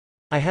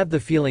 I have the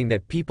feeling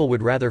that people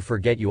would rather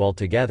forget you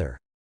altogether.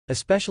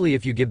 Especially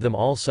if you give them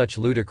all such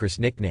ludicrous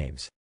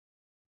nicknames.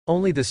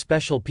 Only the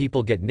special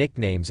people get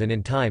nicknames and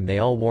in time they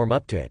all warm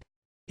up to it.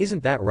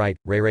 Isn't that right,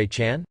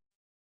 Raynare-chan?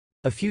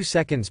 A few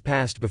seconds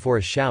passed before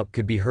a shout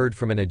could be heard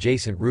from an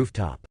adjacent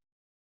rooftop.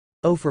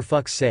 Oh, for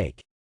fuck's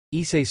sake.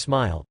 Issei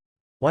smiled.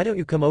 Why don't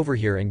you come over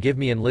here and give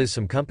me and Liz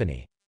some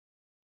company?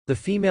 The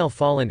female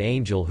fallen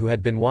angel who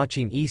had been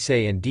watching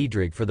Issei and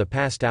Diedrich for the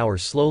past hour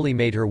slowly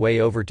made her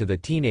way over to the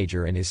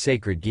teenager and his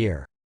sacred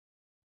gear.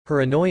 Her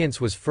annoyance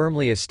was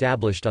firmly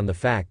established on the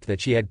fact that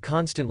she had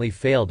constantly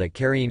failed at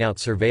carrying out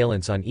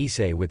surveillance on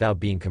Issei without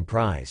being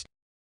comprised.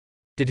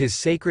 Did his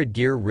sacred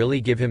gear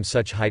really give him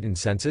such heightened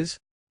senses?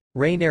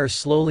 Raynare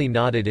slowly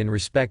nodded in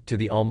respect to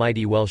the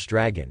almighty Welsh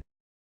dragon.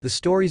 The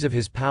stories of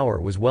his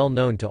power was well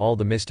known to all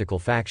the mystical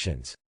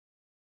factions.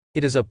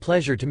 It is a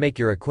pleasure to make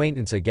your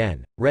acquaintance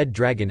again, Red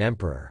Dragon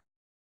Emperor.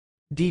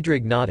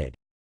 Diedrich nodded.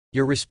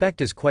 Your respect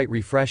is quite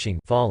refreshing,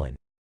 Fallen.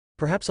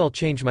 Perhaps I'll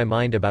change my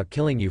mind about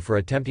killing you for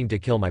attempting to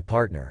kill my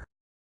partner.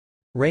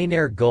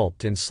 Raynare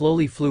gulped and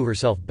slowly flew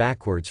herself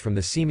backwards from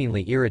the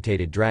seemingly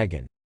irritated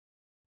dragon.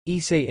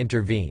 Issei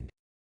intervened.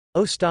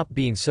 Oh, stop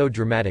being so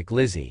dramatic,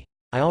 Lizzie.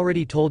 I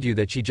already told you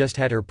that she just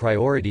had her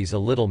priorities a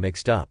little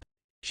mixed up.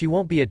 She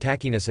won't be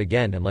attacking us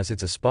again unless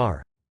it's a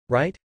spar.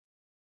 Right?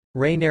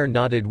 Raynare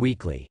nodded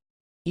weakly.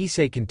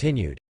 Issei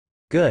continued.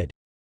 Good.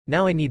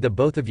 Now I need the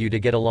both of you to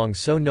get along,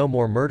 so no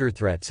more murder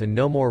threats and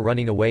no more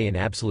running away in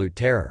absolute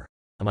terror.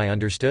 Am I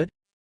understood?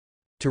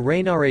 To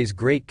Raynare's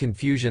great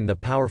confusion, the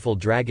powerful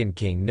Dragon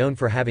King, known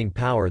for having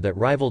power that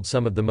rivaled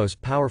some of the most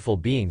powerful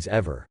beings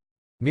ever,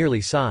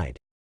 merely sighed.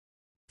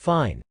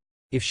 Fine.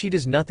 If she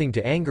does nothing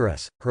to anger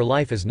us, her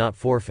life is not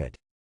forfeit.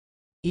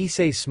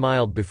 Issei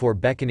smiled before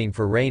beckoning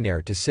for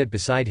Raynare to sit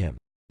beside him.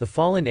 The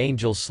fallen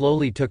angel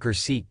slowly took her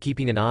seat,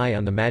 keeping an eye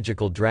on the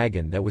magical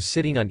dragon that was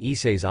sitting on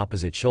Issei's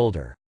opposite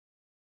shoulder.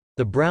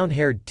 The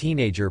brown-haired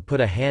teenager put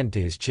a hand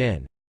to his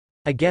chin.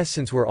 I guess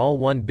since we're all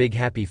one big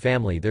happy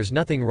family, there's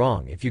nothing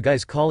wrong if you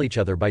guys call each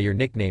other by your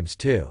nicknames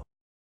too.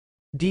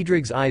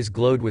 Diedrich's eyes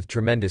glowed with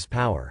tremendous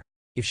power.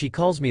 If she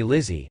calls me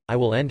Lizzie, I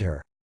will end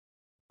her.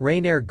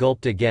 Raynare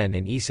gulped again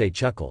and Issei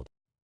chuckled.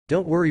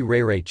 Don't worry,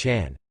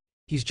 Ray-Ray-chan.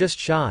 He's just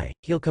shy,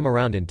 he'll come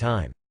around in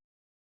time.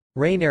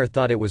 Raynare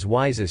thought it was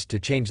wisest to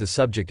change the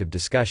subject of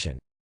discussion.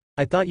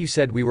 I thought you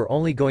said we were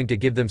only going to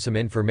give them some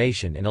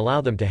information and allow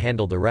them to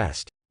handle the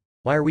rest.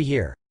 Why are we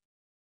here?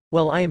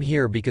 Well, I am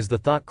here because the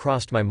thought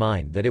crossed my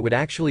mind that it would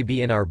actually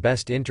be in our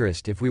best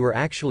interest if we were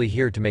actually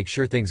here to make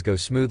sure things go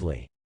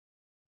smoothly.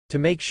 To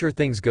make sure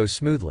things go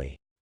smoothly.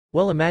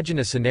 Well, imagine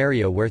a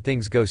scenario where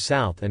things go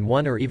south and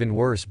one or even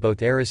worse,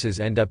 both heiresses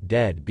end up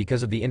dead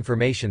because of the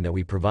information that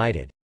we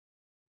provided.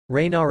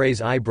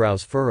 Raynare's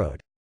eyebrows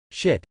furrowed.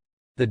 Shit.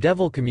 The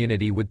devil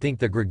community would think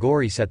that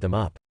Grigori set them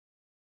up.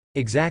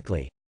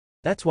 Exactly.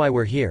 That's why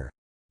we're here.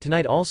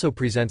 Tonight also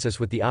presents us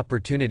with the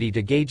opportunity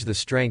to gauge the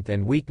strength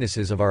and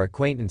weaknesses of our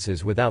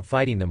acquaintances without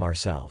fighting them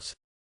ourselves.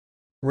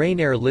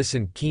 Raynare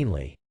listened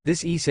keenly.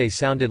 This Issei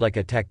sounded like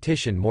a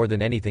tactician more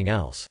than anything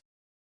else.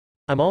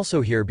 I'm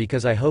also here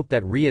because I hope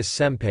that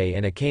Rias-senpai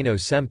and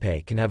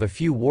Akeno-senpai can have a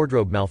few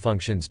wardrobe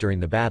malfunctions during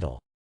the battle.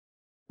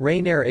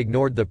 Raynare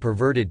ignored the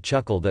perverted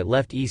chuckle that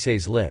left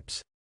Issei's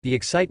lips. The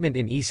excitement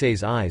in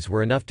Issei's eyes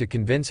were enough to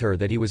convince her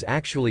that he was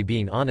actually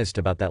being honest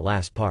about that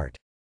last part.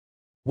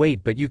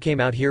 Wait, but you came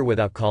out here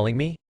without calling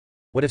me?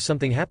 What if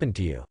something happened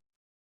to you?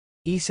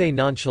 Issei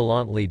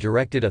nonchalantly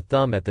directed a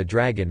thumb at the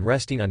dragon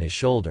resting on his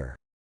shoulder.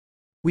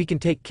 We can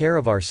take care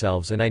of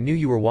ourselves, and I knew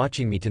you were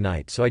watching me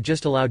tonight, so I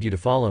just allowed you to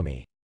follow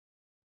me.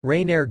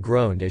 Raynare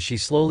groaned as she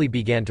slowly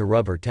began to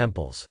rub her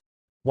temples.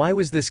 Why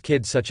was this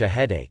kid such a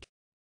headache?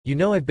 You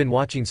know, I've been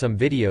watching some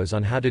videos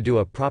on how to do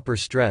a proper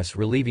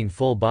stress-relieving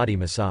full-body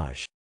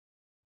massage.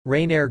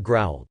 Raynare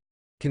growled.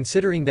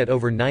 Considering that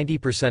over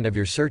 90% of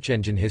your search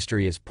engine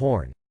history is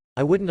porn,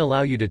 I wouldn't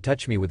allow you to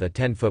touch me with a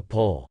 10-foot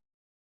pole.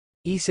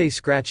 Issei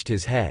scratched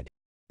his head.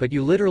 But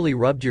you literally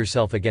rubbed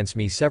yourself against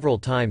me several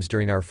times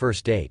during our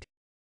first date.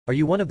 Are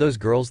you one of those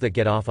girls that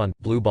get off on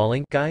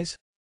blue-balling guys?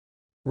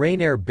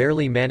 Raynare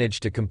barely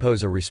managed to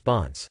compose a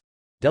response.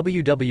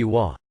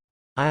 WWA.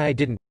 I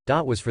didn't.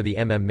 Was for the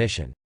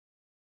mission.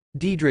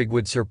 Diedrich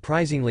would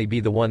surprisingly be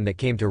the one that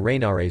came to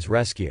Raynare's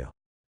rescue.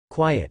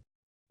 Quiet.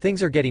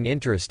 Things are getting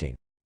interesting.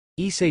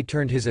 Issei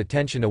turned his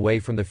attention away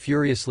from the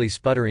furiously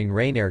sputtering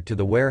Raynare to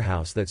the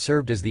warehouse that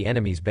served as the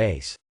enemy's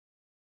base.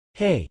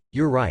 Hey,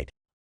 you're right.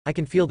 I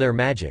can feel their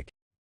magic.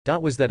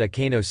 Was that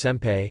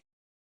Akeno-senpai?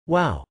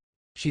 Wow.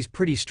 She's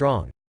pretty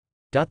strong.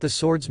 The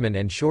swordsman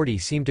and Shorty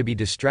seem to be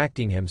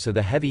distracting him so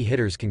the heavy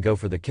hitters can go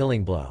for the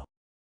killing blow.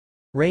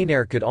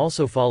 Raynare could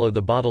also follow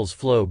the bottle's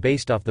flow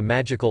based off the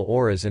magical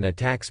auras and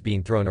attacks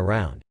being thrown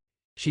around.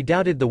 She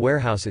doubted the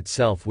warehouse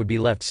itself would be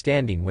left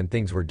standing when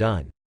things were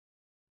done.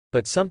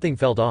 But something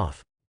felt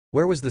off.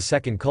 Where was the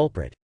second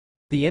culprit?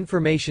 The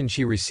information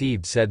she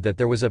received said that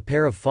there was a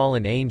pair of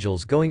fallen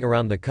angels going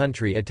around the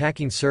country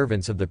attacking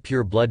servants of the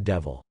pure blood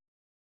devil.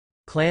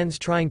 Clans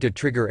trying to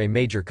trigger a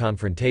major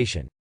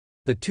confrontation.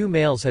 The two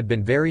males had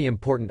been very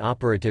important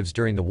operatives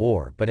during the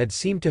war but had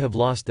seemed to have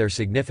lost their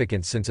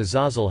significance since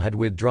Azazel had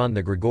withdrawn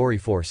the Grigori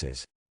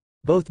forces.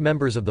 Both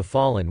members of the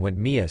Fallen went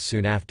Mia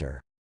soon after.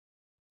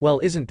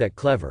 Well, isn't that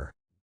clever?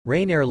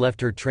 Raynare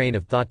left her train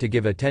of thought to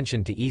give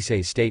attention to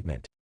Issei's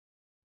statement.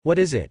 What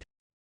is it?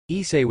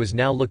 Issei was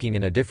now looking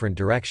in a different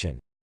direction.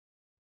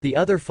 The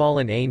other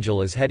fallen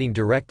angel is heading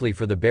directly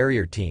for the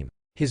barrier team.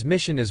 His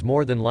mission is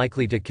more than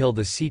likely to kill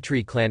the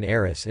Sea-Tree clan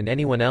heiress and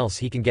anyone else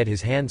he can get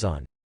his hands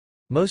on.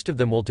 Most of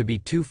them will be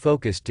too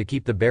focused to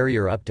keep the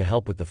barrier up to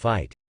help with the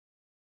fight.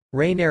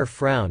 Raynare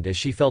frowned as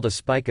she felt a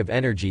spike of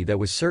energy that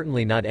was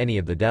certainly not any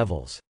of the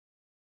devil's.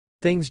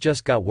 Things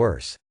just got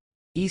worse.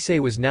 Issei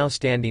was now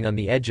standing on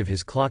the edge of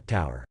his clock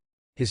tower.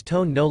 His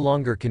tone no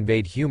longer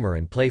conveyed humor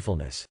and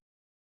playfulness.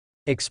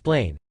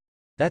 Explain.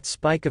 That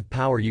spike of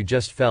power you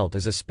just felt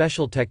is a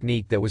special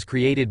technique that was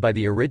created by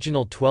the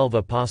original 12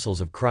 Apostles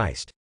of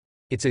Christ.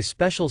 It's a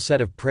special set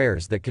of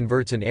prayers that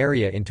converts an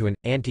area into an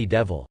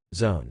anti-devil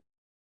zone.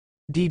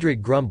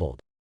 Diedrich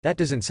grumbled. That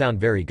doesn't sound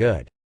very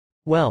good.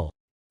 Well,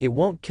 it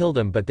won't kill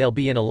them, but they'll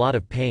be in a lot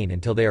of pain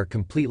until they are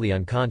completely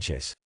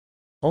unconscious.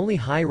 Only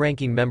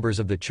high-ranking members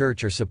of the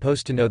church are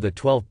supposed to know the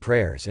 12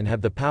 prayers and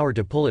have the power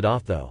to pull it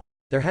off though.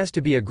 There has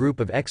to be a group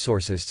of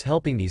exorcists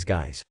helping these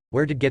guys.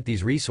 Where to get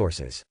these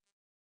resources?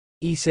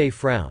 Issei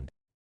frowned.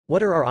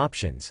 What are our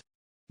options?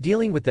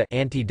 Dealing with the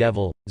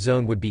anti-devil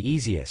zone would be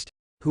easiest.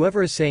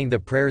 Whoever is saying the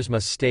prayers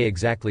must stay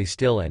exactly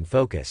still and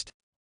focused.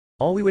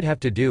 All we would have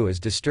to do is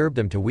disturb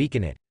them to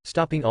weaken it.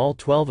 Stopping all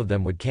 12 of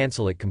them would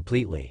cancel it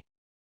completely.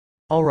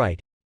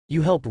 Alright.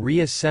 You help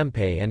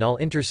Rias-senpai and I'll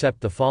intercept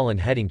the fallen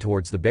heading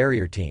towards the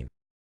barrier team.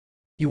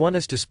 You want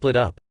us to split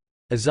up?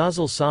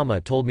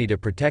 Azazel-sama told me to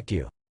protect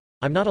you.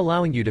 I'm not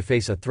allowing you to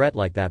face a threat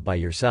like that by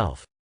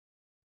yourself.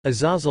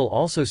 Azazel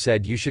also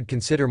said you should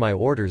consider my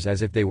orders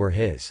as if they were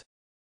his.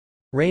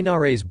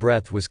 Raynare's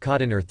breath was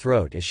caught in her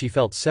throat as she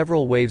felt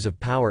several waves of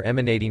power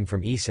emanating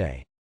from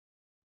Issei.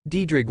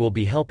 Diedrich will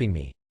be helping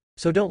me.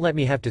 So don't let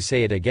me have to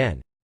say it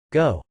again.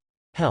 Go.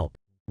 Help.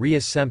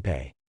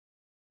 Rias-senpai.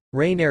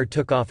 Raynare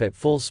took off at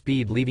full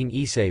speed, leaving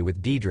Issei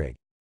with Diedrich.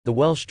 The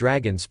Welsh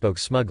dragon spoke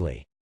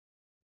smugly.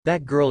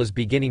 That girl is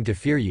beginning to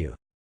fear you.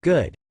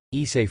 Good.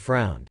 Issei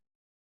frowned.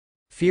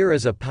 Fear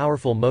is a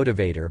powerful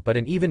motivator but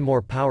an even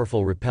more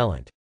powerful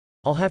repellent.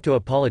 I'll have to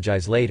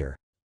apologize later.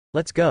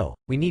 Let's go,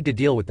 we need to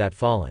deal with that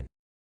fallen.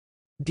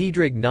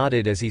 Diedrich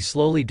nodded as he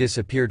slowly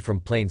disappeared from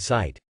plain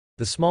sight,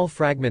 the small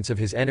fragments of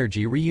his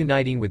energy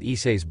reuniting with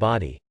Issei's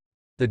body.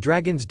 The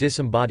dragon's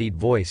disembodied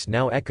voice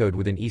now echoed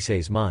within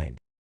Issei's mind.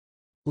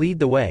 Lead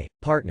the way,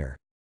 partner.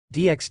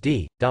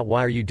 DXD.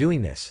 Why are you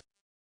doing this?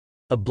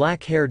 A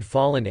black-haired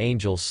fallen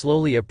angel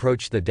slowly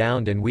approached the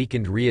downed and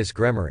weakened Rias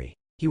Gremory.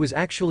 He was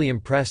actually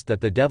impressed that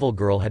the devil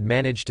girl had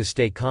managed to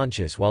stay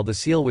conscious while the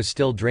seal was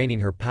still draining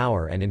her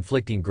power and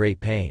inflicting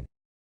great pain.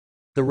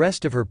 The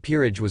rest of her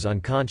peerage was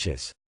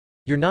unconscious.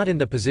 You're not in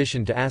the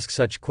position to ask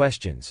such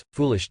questions,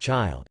 foolish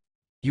child.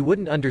 You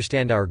wouldn't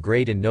understand our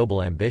great and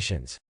noble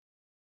ambitions.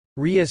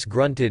 Rias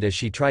grunted as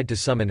she tried to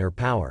summon her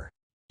power.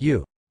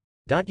 You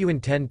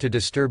intend to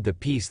disturb the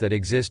peace that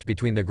exists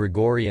between the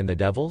Grigori and the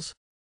devils?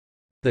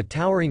 The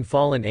towering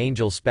fallen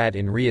angel spat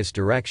in Rias'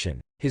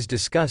 direction, his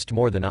disgust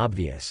more than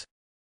obvious.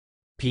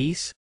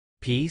 Peace?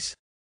 Peace?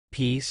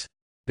 Peace?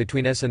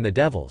 Between us and the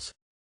devils?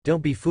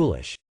 Don't be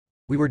foolish.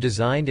 We were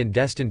designed and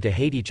destined to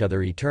hate each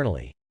other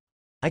eternally.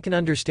 I can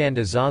understand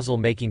Azazel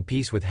making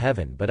peace with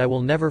heaven, but I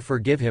will never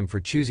forgive him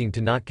for choosing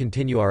to not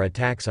continue our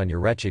attacks on your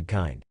wretched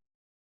kind.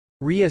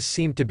 Rias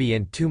seemed to be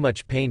in too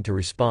much pain to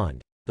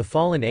respond. The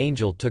fallen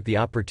angel took the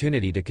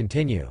opportunity to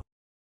continue.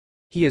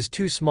 He is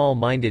too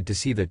small-minded to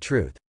see the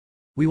truth.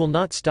 We will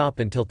not stop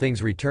until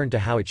things return to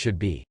how it should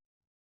be.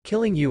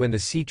 Killing you and the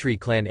Sea-Tree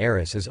clan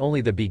heiress is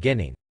only the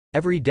beginning.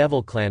 Every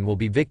devil clan will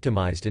be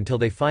victimized until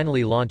they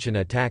finally launch an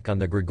attack on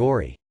the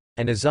Grigori.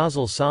 And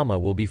Azazel-sama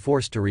will be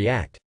forced to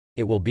react.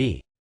 It will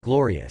be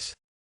glorious.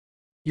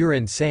 You're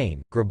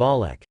insane,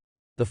 Grabalek.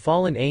 The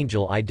fallen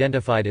angel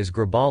identified as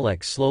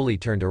Grabalek slowly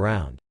turned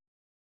around.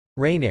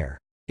 Raynare.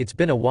 It's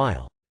been a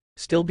while.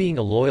 Still being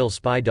a loyal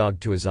spy dog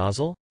to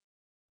Azazel?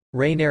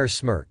 Raynare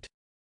smirked.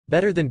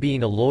 Better than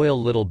being a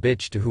loyal little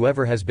bitch to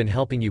whoever has been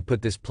helping you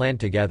put this plan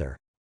together.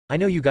 I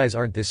know you guys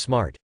aren't this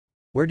smart.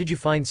 Where did you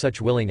find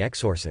such willing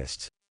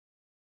exorcists?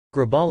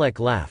 Grabalek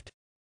laughed.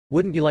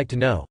 Wouldn't you like to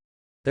know?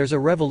 There's a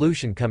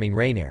revolution coming,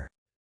 Raynare.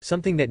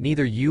 Something that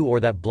neither you or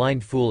that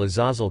blind fool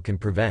Azazel can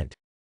prevent.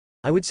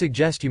 I would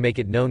suggest you make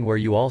it known where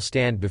you all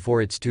stand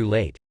before it's too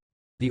late.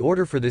 The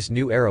order for this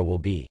new era will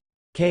be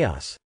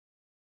chaos.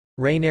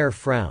 Raynare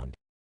frowned.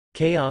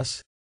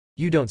 Chaos?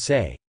 You don't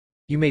say.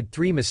 You made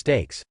 3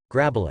 mistakes,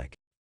 Grabalek.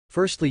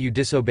 Firstly, you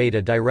disobeyed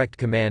a direct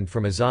command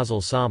from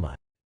Azazel-sama.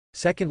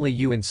 Secondly,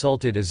 you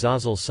insulted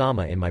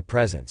Azazel-sama in my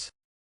presence.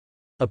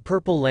 A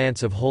purple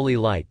lance of holy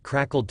light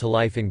crackled to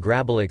life in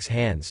Grabelic's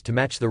hands to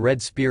match the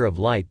red spear of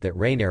light that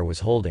Raynare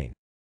was holding.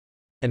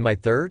 And my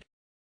third?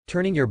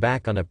 Turning your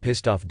back on a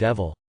pissed-off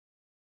devil?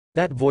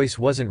 That voice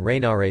wasn't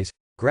Raynare's.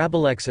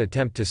 Grabelic's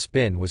attempt to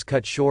spin was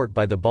cut short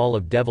by the ball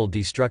of devil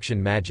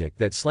destruction magic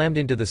that slammed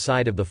into the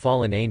side of the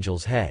fallen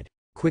angel's head,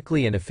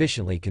 quickly and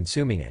efficiently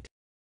consuming it.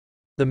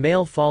 The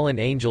male fallen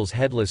angel's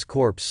headless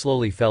corpse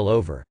slowly fell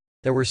over.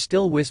 There were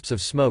still wisps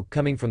of smoke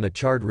coming from the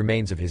charred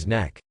remains of his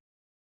neck.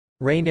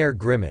 Raynare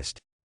grimaced.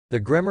 The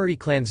Gremory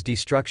clan's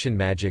destruction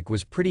magic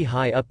was pretty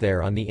high up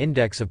there on the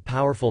index of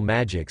powerful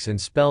magics and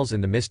spells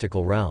in the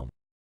mystical realm.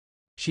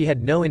 She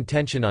had no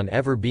intention on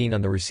ever being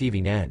on the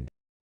receiving end.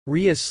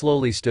 Rias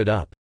slowly stood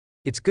up.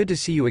 It's good to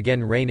see you again,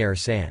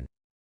 Raynare-san.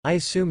 I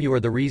assume you are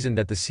the reason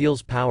that the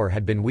seal's power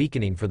had been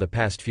weakening for the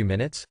past few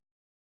minutes?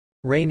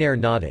 Raynare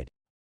nodded.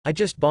 I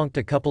just bonked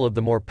a couple of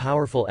the more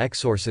powerful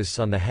exorcists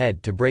on the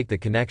head to break the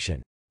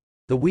connection.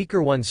 The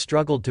weaker ones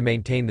struggled to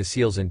maintain the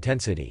seal's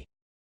intensity.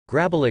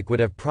 Grabelic would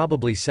have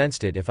probably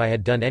sensed it if I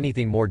had done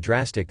anything more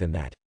drastic than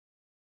that.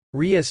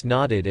 Rias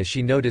nodded as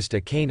she noticed a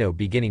Kano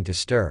beginning to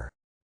stir.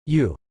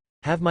 You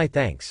have my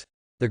thanks.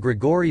 The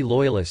Grigori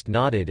loyalist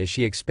nodded as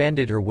she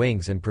expanded her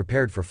wings and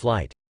prepared for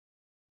flight.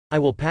 I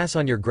will pass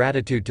on your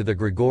gratitude to the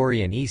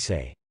Grigori and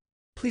Issei.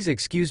 Please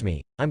excuse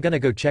me, I'm gonna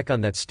go check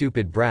on that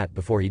stupid brat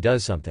before he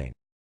does something.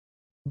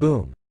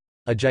 Boom.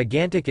 A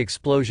gigantic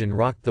explosion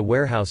rocked the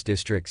warehouse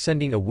district,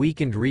 sending a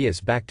weakened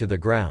Rias back to the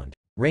ground.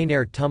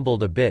 Raynare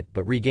tumbled a bit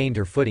but regained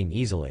her footing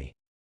easily.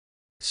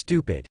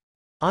 Stupid.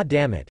 Ah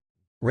damn it.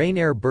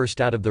 Raynare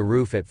burst out of the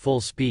roof at full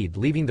speed,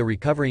 leaving the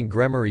recovering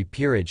Gremory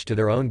peerage to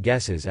their own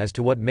guesses as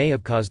to what may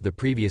have caused the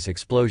previous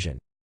explosion.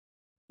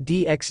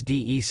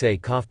 DXD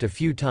Issei coughed a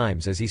few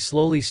times as he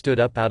slowly stood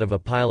up out of a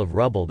pile of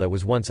rubble that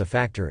was once a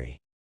factory.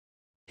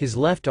 His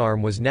left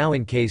arm was now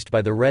encased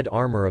by the red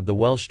armor of the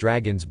Welsh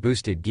dragon's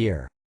boosted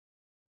gear.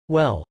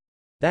 Well,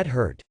 that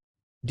hurt.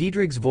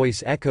 Diedrig's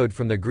voice echoed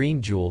from the green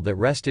jewel that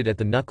rested at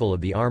the knuckle of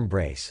the arm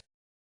brace.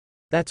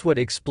 That's what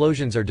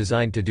explosions are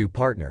designed to do,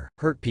 partner,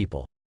 hurt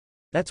people.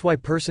 That's why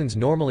persons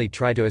normally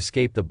try to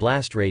escape the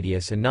blast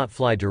radius and not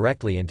fly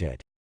directly into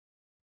it.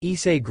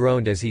 Issei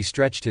groaned as he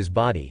stretched his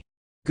body.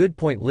 Good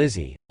point,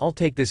 Lizzie, I'll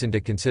take this into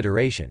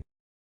consideration.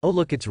 Oh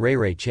look, it's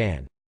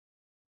Ray-Ray-chan.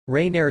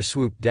 Raynare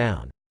swooped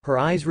down, her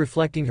eyes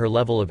reflecting her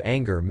level of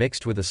anger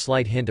mixed with a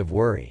slight hint of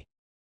worry.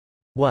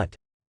 What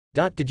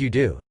did you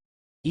do?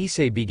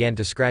 Issei began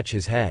to scratch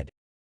his head.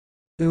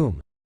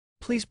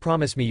 Please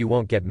promise me you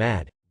won't get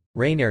mad.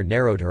 Raynare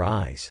narrowed her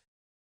eyes.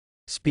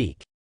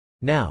 Speak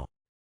now.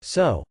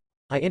 So,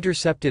 I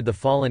intercepted the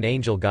fallen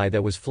angel guy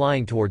that was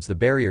flying towards the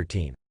barrier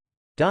team.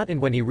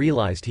 And when he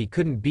realized he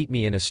couldn't beat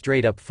me in a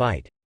straight-up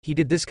fight, he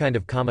did this kind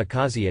of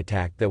kamikaze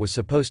attack that was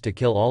supposed to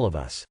kill all of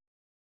us.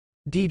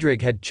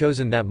 Diedrig had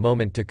chosen that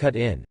moment to cut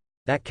in.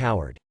 That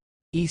coward.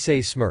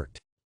 Issei smirked.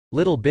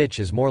 Little bitch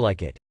is more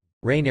like it.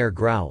 Raynare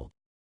growled.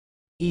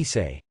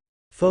 Issei.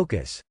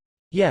 Focus.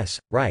 Yes,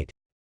 right.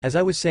 As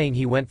I was saying,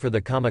 he went for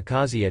the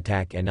kamikaze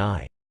attack and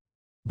I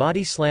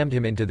body slammed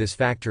him into this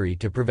factory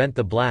to prevent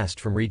the blast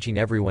from reaching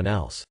everyone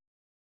else.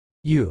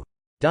 You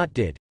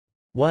did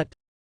what?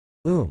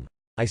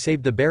 I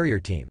saved the barrier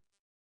team.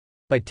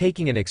 By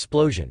taking an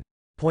explosion.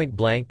 Point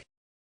blank.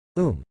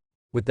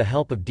 With the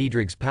help of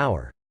Diedrig's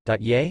power.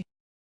 Yay?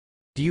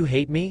 Do you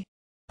hate me?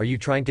 Are you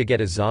trying to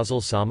get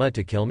Azazel-sama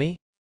to kill me?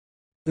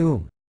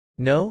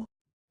 No?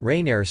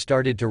 Raynare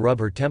started to rub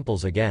her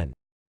temples again.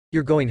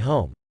 You're going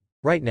home.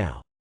 Right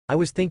now. I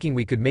was thinking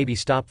we could maybe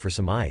stop for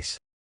some ice.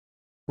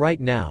 Right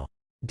now.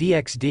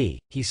 DXD,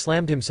 he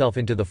slammed himself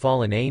into the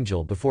fallen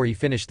angel before he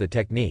finished the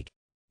technique.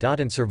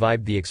 And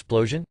survived the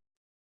explosion?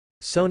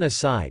 Sona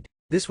sighed.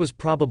 This was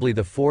probably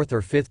the fourth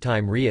or fifth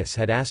time Rias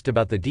had asked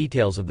about the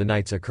details of the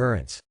night's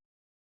occurrence.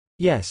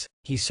 Yes,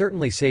 he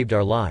certainly saved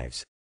our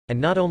lives. And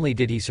not only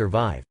did he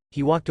survive,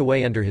 he walked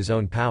away under his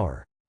own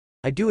power.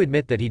 I do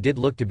admit that he did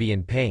look to be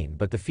in pain,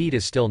 but the feat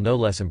is still no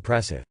less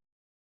impressive.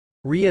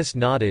 Rias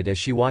nodded as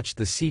she watched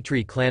the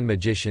Sea-Tree clan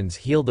magicians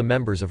heal the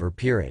members of her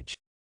peerage.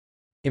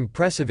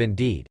 Impressive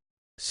indeed.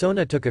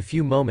 Sona took a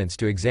few moments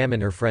to examine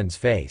her friend's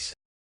face.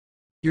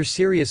 You're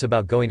serious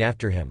about going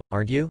after him,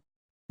 aren't you?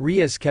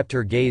 Rias kept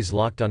her gaze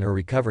locked on her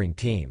recovering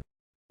team.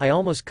 I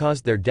almost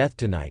caused their death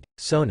tonight,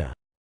 Sona.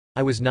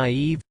 I was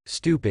naive,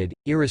 stupid,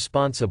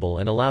 irresponsible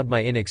and allowed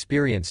my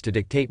inexperience to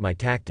dictate my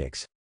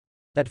tactics.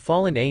 That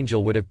fallen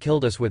angel would have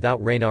killed us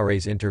without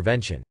Raynare's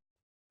intervention.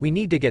 We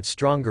need to get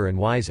stronger and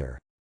wiser.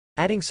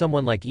 Adding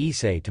someone like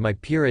Issei to my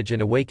peerage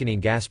and awakening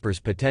Gasper's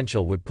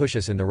potential would push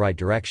us in the right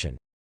direction.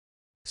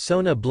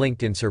 Sona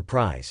blinked in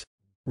surprise.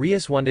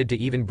 Rias wanted to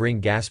even bring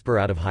Gasper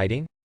out of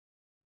hiding?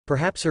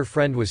 Perhaps her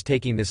friend was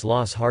taking this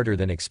loss harder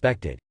than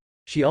expected.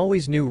 She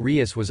always knew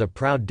Rias was a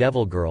proud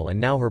devil girl and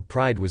now her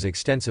pride was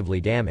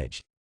extensively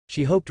damaged.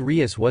 She hoped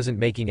Rias wasn't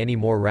making any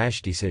more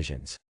rash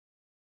decisions.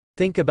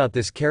 Think about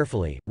this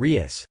carefully,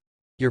 Rias.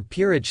 Your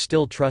peerage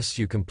still trusts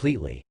you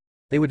completely.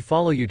 They would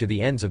follow you to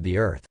the ends of the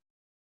earth.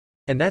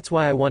 And that's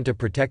why I want to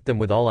protect them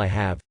with all I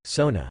have,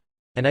 Sona.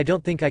 And I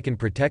don't think I can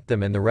protect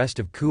them and the rest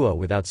of Kuo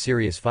without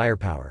serious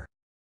firepower.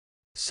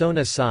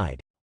 Sona sighed.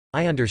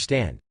 I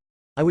understand.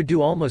 I would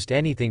do almost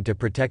anything to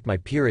protect my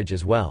peerage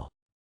as well.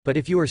 But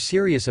if you are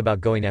serious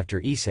about going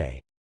after Issei,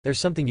 there's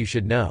something you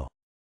should know.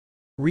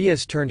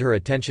 Rias turned her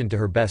attention to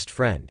her best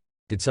friend.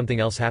 Did something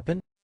else happen?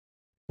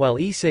 While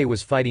Issei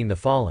was fighting the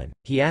Fallen,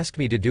 he asked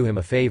me to do him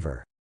a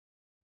favor.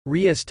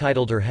 Rias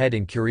titled her head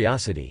in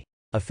curiosity.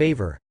 A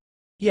favor?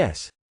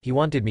 Yes, he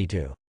wanted me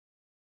to.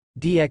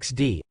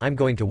 DXD, I'm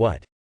going to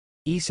what?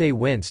 Issei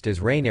winced as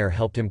Raynare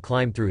helped him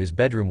climb through his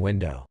bedroom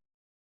window.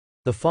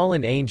 The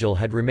fallen angel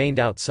had remained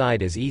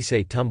outside as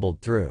Issei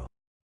tumbled through.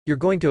 You're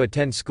going to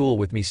attend school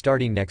with me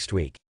starting next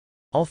week.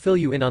 I'll fill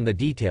you in on the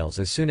details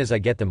as soon as I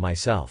get them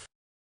myself.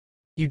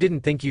 You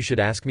didn't think you should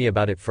ask me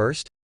about it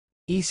first?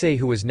 Issei,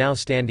 who was now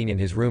standing in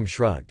his room,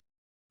 shrugged.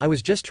 I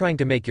was just trying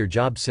to make your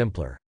job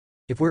simpler.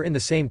 If we're in the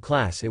same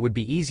class, it would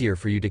be easier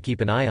for you to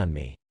keep an eye on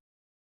me.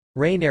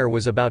 Raynare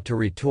was about to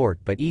retort,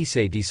 but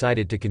Issei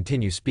decided to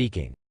continue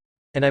speaking.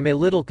 And I'm a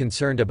little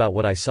concerned about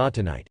what I saw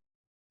tonight.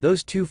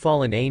 Those two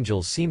fallen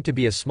angels seem to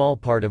be a small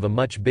part of a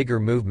much bigger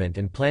movement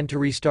and plan to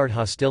restart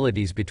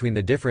hostilities between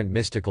the different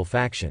mystical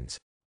factions.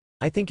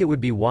 I think it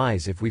would be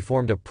wise if we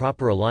formed a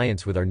proper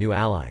alliance with our new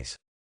allies.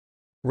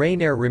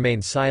 Raynare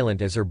remained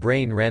silent as her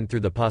brain ran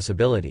through the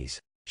possibilities.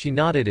 She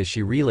nodded as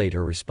she relayed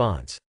her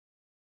response.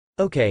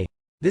 Okay,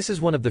 this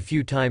is one of the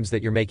few times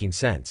that you're making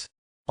sense.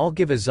 I'll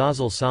give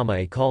Azazel-sama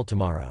a call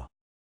tomorrow.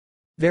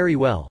 Very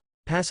well.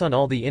 Pass on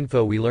all the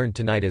info we learned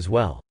tonight as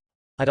well.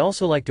 I'd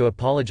also like to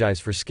apologize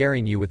for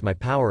scaring you with my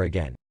power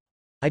again.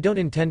 I don't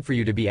intend for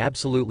you to be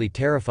absolutely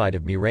terrified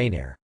of me,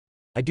 Raynare.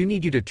 I do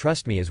need you to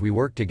trust me as we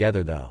work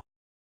together though.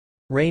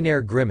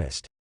 Raynare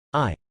grimaced.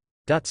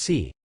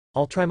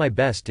 I'll try my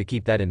best to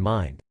keep that in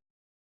mind.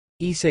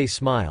 Issei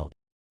smiled.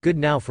 Good,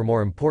 now for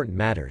more important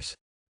matters.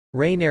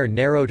 Raynare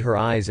narrowed her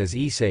eyes as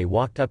Issei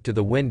walked up to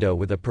the window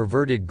with a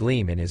perverted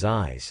gleam in his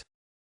eyes.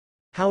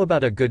 How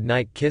about a good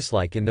night kiss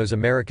like in those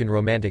American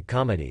romantic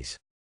comedies?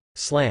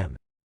 Slam.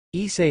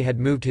 Issei had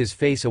moved his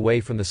face away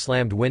from the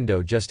slammed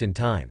window just in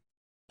time.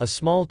 A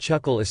small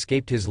chuckle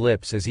escaped his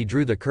lips as he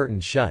drew the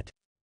curtains shut.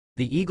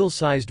 The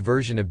eagle-sized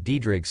version of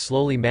Diedrich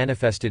slowly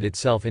manifested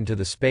itself into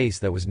the space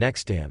that was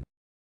next to him.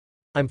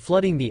 I'm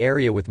flooding the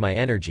area with my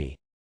energy.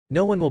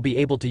 No one will be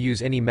able to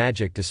use any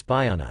magic to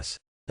spy on us,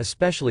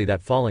 especially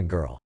that fallen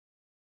girl.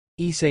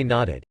 Issei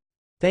nodded.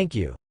 Thank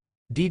you.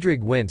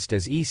 Diedrich winced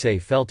as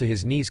Issei fell to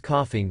his knees,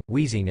 coughing,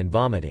 wheezing and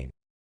vomiting.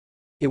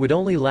 It would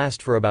only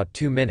last for about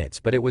 2 minutes,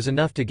 but it was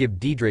enough to give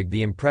Diedrich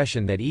the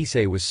impression that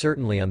Issei was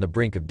certainly on the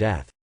brink of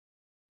death.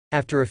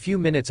 After a few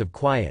minutes of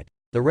quiet,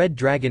 the Red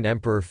Dragon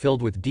Emperor,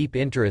 filled with deep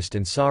interest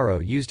and sorrow,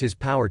 used his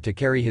power to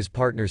carry his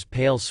partner's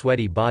pale,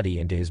 sweaty body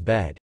into his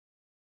bed.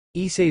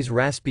 Issei's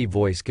raspy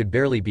voice could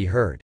barely be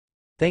heard.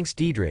 Thanks,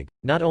 Diedrich,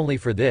 not only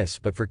for this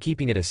but for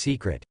keeping it a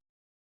secret.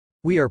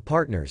 We are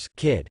partners,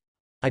 kid.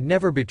 I'd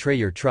never betray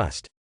your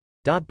trust.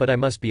 But I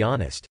must be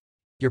honest.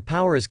 Your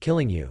power is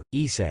killing you,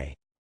 Issei.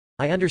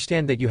 I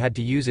understand that you had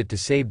to use it to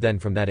save them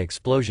from that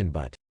explosion,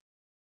 but...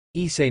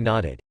 Issei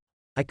nodded.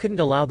 I couldn't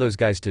allow those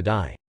guys to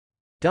die.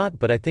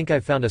 But I think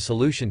I've found a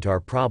solution to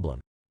our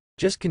problem.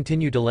 Just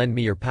continue to lend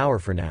me your power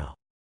for now.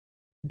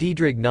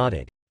 Diedrich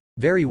nodded.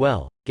 Very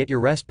well, get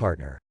your rest,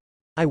 partner.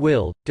 I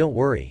will, don't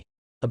worry.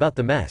 About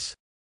the mess.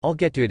 I'll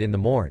get to it in the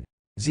morn.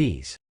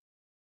 Z's.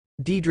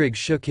 Diedrich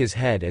shook his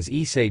head as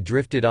Issei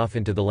drifted off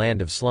into the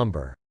land of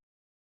slumber.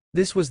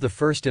 This was the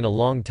first in a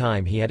long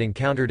time he had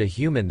encountered a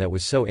human that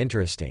was so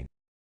interesting.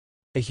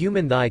 A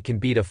human that can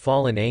beat a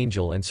fallen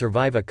angel and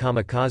survive a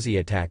kamikaze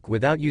attack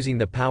without using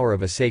the power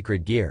of a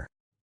sacred gear.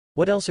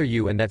 What else are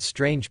you and that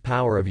strange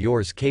power of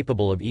yours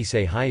capable of,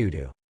 Issei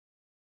Hyoudou?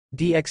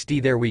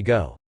 DXD, there we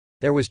go.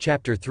 There was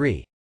chapter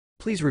 3.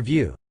 Please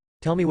review.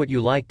 Tell me what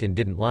you liked and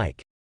didn't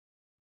like.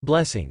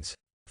 Blessings.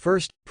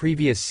 First,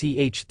 previous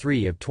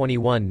ch3 of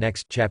 21,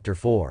 next chapter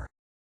 4.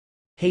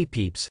 Hey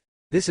peeps.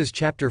 This is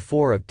chapter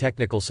 4 of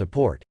technical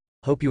support.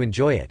 Hope you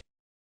enjoy it.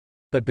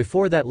 But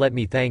before that, let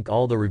me thank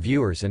all the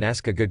reviewers and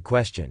ask a good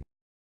question.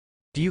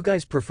 Do you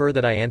guys prefer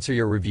that I answer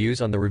your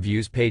reviews on the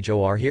reviews page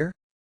or here?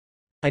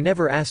 I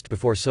never asked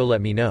before, so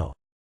let me know.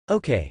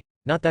 Okay,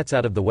 not that's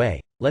out of the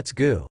way, let's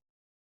go.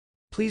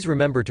 Please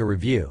remember to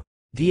review.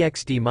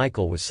 DXD.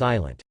 Michael was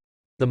silent.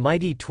 The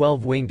mighty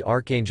 12-winged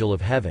archangel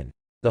of heaven.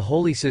 The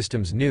holy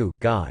system's new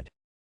God.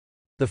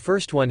 The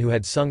first one who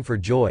had sung for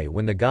joy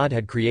when the God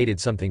had created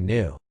something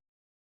new.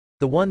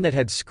 The one that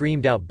had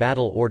screamed out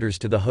battle orders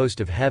to the host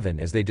of heaven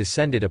as they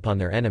descended upon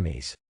their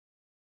enemies.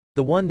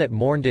 The one that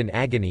mourned in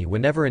agony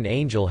whenever an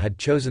angel had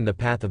chosen the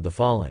path of the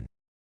fallen.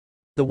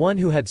 The one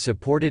who had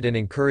supported and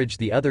encouraged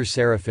the other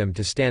seraphim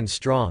to stand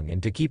strong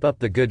and to keep up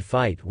the good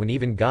fight when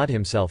even God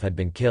himself had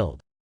been killed.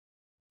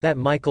 That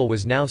Michael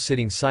was now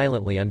sitting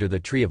silently under the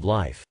tree of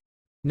life.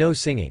 No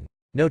singing,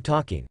 no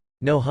talking,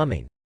 no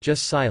humming,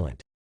 just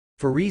silent.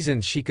 For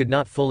reasons she could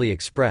not fully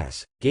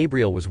express,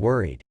 Gabriel was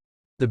worried.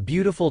 The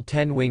beautiful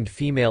 10-winged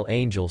female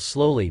angel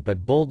slowly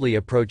but boldly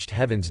approached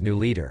heaven's new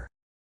leader.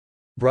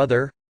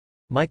 Brother?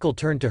 Michael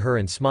turned to her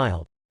and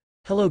smiled.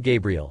 Hello,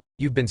 Gabriel,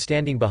 you've been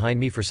standing behind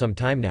me for some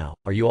time now,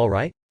 are you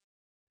alright?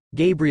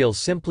 Gabriel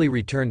simply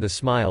returned the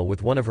smile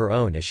with one of her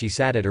own as she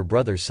sat at her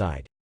brother's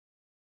side.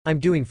 I'm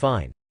doing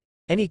fine.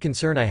 Any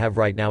concern I have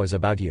right now is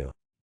about you.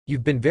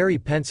 You've been very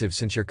pensive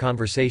since your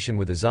conversation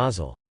with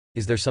Azazel.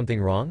 Is there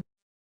something wrong?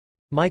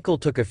 Michael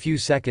took a few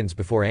seconds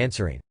before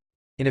answering.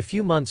 In a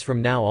few months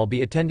from now I'll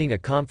be attending a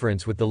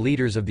conference with the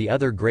leaders of the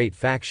other great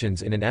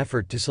factions in an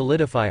effort to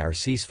solidify our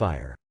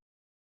ceasefire.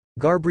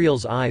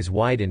 Gabriel's eyes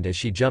widened as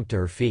she jumped to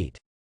her feet.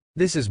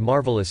 This is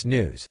marvelous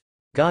news.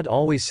 God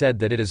always said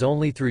that it is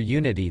only through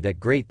unity that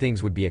great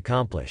things would be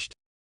accomplished.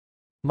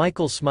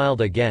 Michael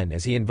smiled again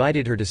as he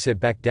invited her to sit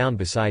back down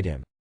beside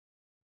him.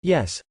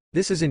 Yes,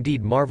 this is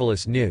indeed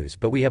marvelous news,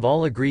 but we have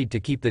all agreed to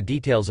keep the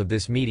details of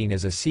this meeting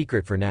as a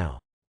secret for now.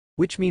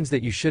 Which means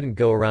that you shouldn't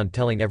go around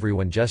telling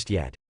everyone just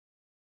yet.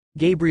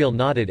 Gabriel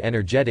nodded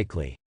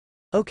energetically.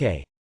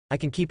 Okay. I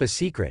can keep a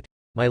secret.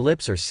 My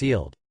lips are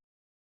sealed.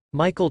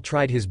 Michael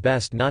tried his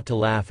best not to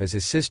laugh as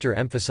his sister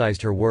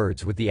emphasized her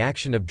words with the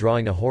action of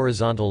drawing a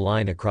horizontal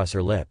line across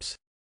her lips.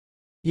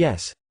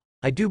 Yes.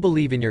 I do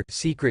believe in your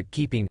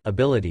secret-keeping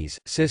abilities,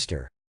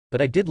 sister.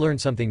 But I did learn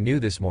something new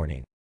this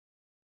morning.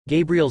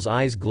 Gabriel's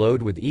eyes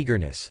glowed with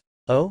eagerness.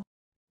 Oh?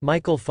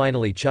 Michael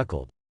finally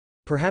chuckled.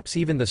 Perhaps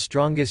even the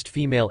strongest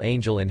female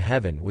angel in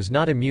heaven was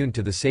not immune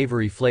to the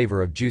savory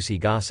flavor of juicy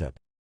gossip.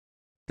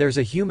 There's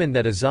a human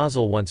that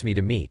Azazel wants me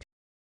to meet.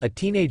 A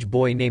teenage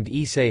boy named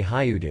Issei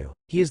Hyoudou.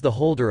 He is the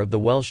holder of the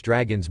Welsh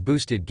Dragon's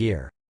boosted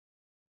gear.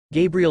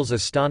 Gabriel's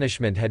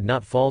astonishment had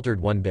not faltered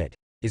one bit.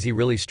 Is he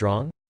really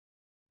strong?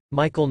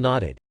 Michael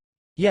nodded.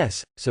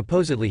 Yes,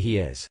 supposedly he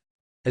is.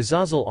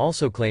 Azazel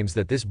also claims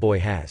that this boy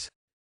has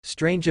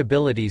strange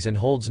abilities and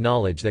holds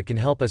knowledge that can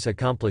help us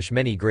accomplish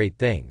many great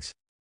things.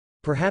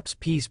 Perhaps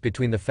peace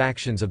between the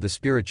factions of the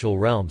spiritual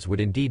realms would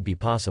indeed be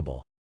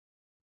possible.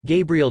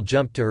 Gabriel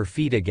jumped to her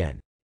feet again.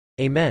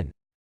 Amen.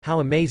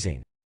 How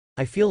amazing.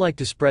 I feel like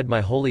to spread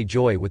my holy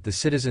joy with the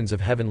citizens of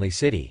Heavenly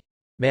City.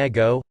 May I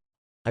go?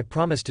 I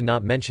promise to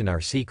not mention our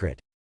secret.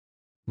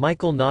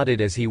 Michael nodded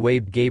as he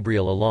waved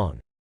Gabriel along.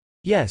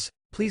 Yes,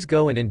 please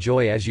go and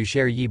enjoy as you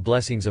share ye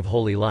blessings of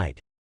holy light.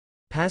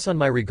 Pass on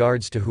my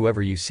regards to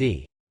whoever you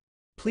see.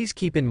 Please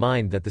keep in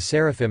mind that the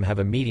seraphim have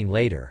a meeting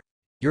later.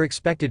 You're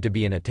expected to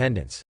be in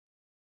attendance.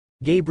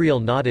 Gabriel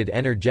nodded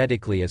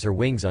energetically as her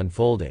wings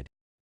unfolded.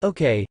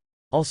 Okay,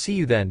 I'll see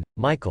you then,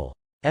 Michael.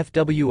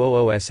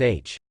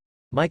 FWOOSH.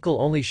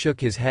 Michael only shook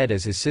his head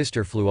as his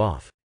sister flew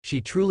off. She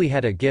truly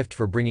had a gift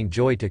for bringing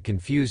joy to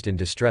confused and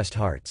distressed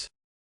hearts.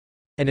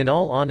 And in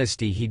all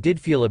honesty he did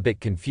feel a bit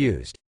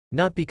confused,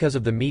 not because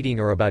of the meeting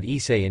or about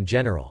Issei in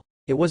general.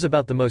 It was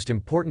about the most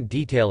important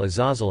detail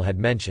Azazel had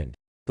mentioned,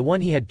 the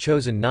one he had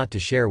chosen not to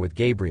share with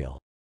Gabriel.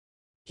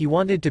 He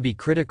wanted to be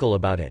critical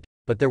about it,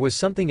 but there was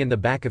something in the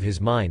back of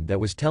his mind that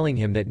was telling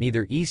him that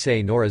neither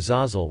Issei nor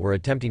Azazel were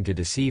attempting to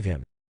deceive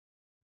him.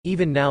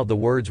 Even now the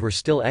words were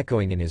still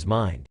echoing in his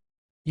mind.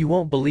 You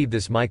won't believe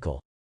this, Michael.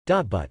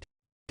 But.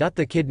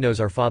 The kid knows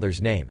our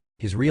father's name,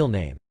 his real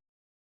name.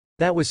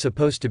 That was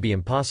supposed to be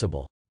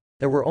impossible.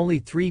 There were only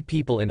 3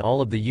 people in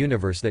all of the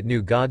universe that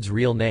knew God's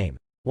real name.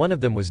 One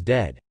of them was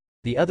dead.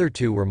 The other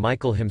 2 were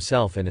Michael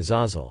himself and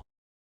Azazel.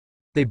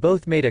 They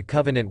both made a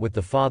covenant with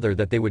the Father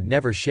that they would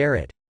never share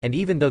it, and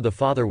even though the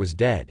Father was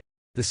dead,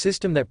 the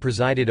system that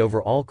presided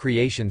over all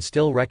creation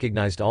still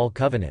recognized all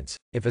covenants,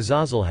 if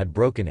Azazel had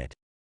broken it.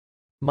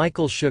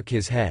 Michael shook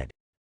his head.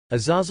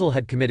 Azazel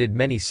had committed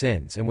many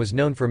sins and was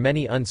known for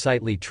many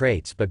unsightly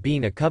traits, but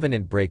being a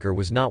covenant breaker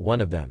was not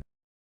one of them.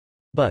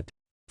 But,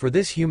 for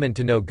this human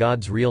to know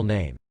God's real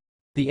name,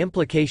 the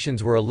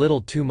implications were a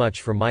little too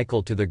much for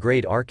Michael. To the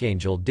great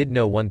archangel did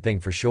know one thing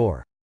for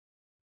sure.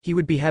 He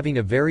would be having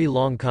a very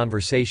long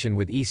conversation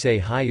with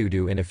Issei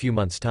Hyoudou in a few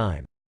months'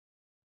 time.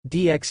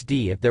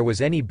 DXD, if there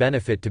was any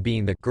benefit to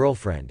being the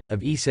girlfriend of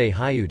Issei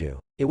Hyoudou,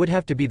 it would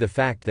have to be the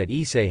fact that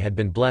Issei had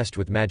been blessed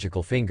with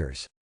magical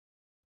fingers.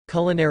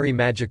 Culinary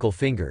magical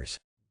fingers.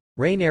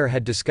 Raynare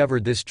had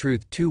discovered this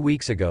truth 2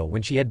 weeks ago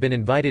when she had been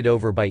invited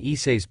over by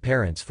Issei's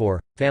parents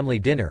for family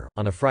dinner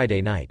on a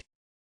Friday night.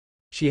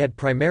 She had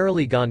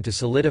primarily gone to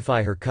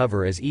solidify her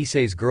cover as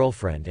Issei's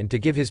girlfriend and to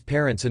give his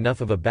parents enough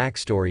of a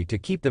backstory to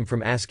keep them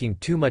from asking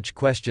too much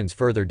questions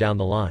further down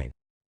the line.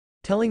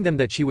 Telling them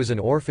that she was an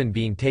orphan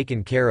being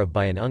taken care of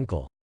by an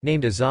uncle,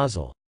 named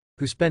Azazel,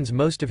 who spends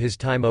most of his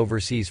time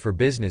overseas for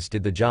business,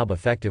 did the job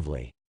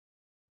effectively.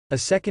 A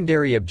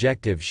secondary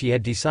objective she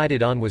had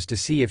decided on was to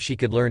see if she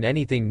could learn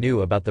anything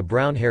new about the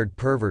brown-haired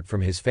pervert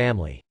from his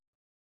family.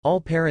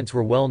 All parents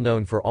were well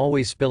known for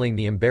always spilling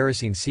the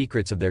embarrassing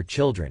secrets of their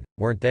children,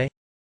 weren't they?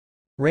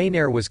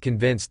 Raynare was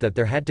convinced that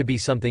there had to be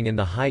something in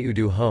the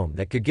Hyoudou home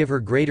that could give her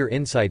greater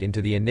insight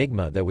into the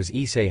enigma that was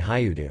Issei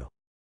Hyoudou.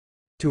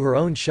 To her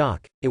own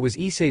shock, it was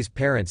Issei's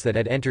parents that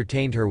had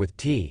entertained her with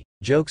tea,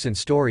 jokes and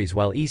stories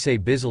while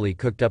Issei busily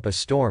cooked up a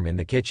storm in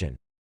the kitchen.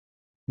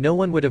 No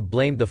one would have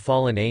blamed the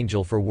fallen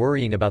angel for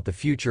worrying about the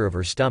future of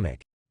her stomach.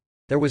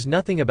 There was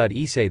nothing about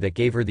Issei that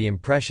gave her the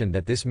impression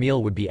that this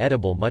meal would be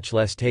edible, much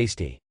less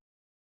tasty.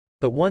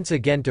 But once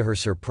again, to her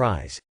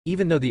surprise,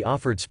 even though the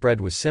offered spread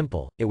was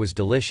simple, it was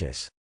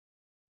delicious.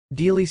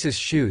 Delicious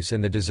shoes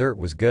and the dessert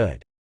was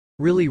good.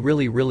 Really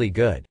really really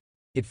good.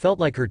 It felt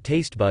like her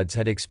taste buds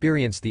had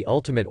experienced the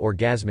ultimate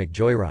orgasmic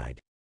joyride.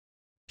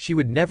 She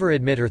would never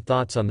admit her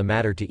thoughts on the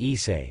matter to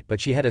Issei,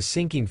 but she had a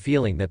sinking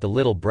feeling that the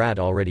little brat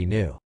already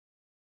knew.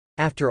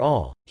 After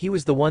all, he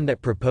was the one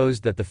that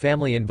proposed that the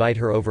family invite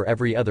her over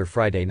every other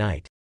Friday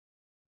night.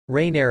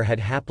 Raynare had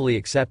happily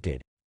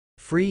accepted.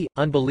 Free,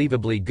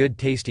 unbelievably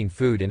good-tasting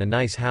food in a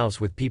nice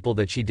house with people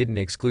that she didn't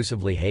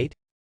exclusively hate?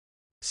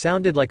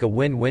 Sounded like a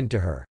win-win to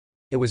her.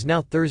 It was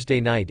now Thursday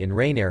night and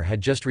Raynare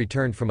had just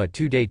returned from a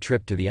 2-day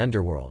trip to the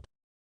underworld.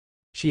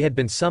 She had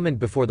been summoned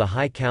before the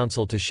High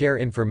Council to share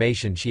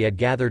information she had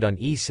gathered on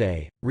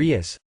Issei,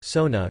 Rias,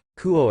 Sona,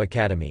 Kuo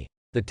Academy,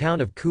 the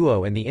town of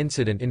Kuo and the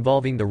incident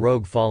involving the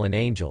rogue fallen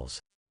angels.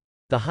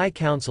 The High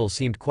Council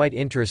seemed quite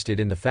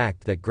interested in the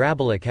fact that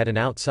Grabalik had an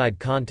outside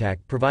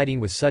contact providing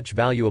with such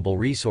valuable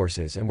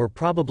resources and were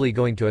probably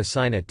going to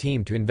assign a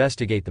team to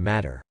investigate the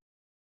matter.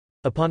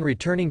 Upon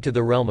returning to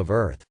the realm of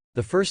Earth,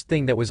 the first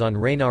thing that was on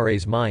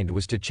Raynare's mind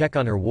was to check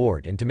on her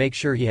ward and to make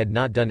sure he had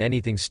not done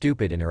anything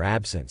stupid in her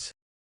absence.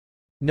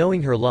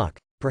 Knowing her luck,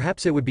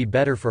 perhaps it would be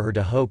better for her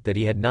to hope that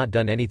he had not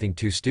done anything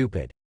too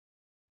stupid.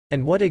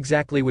 And what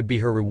exactly would be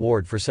her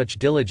reward for such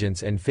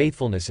diligence and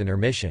faithfulness in her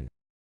mission?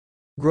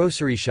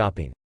 Grocery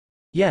shopping.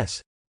 Yes,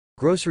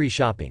 grocery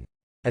shopping.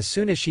 As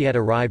soon as she had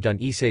arrived on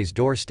Issei's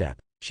doorstep,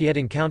 she had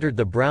encountered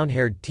the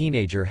brown-haired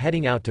teenager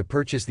heading out to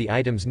purchase the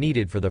items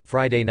needed for the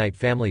Friday night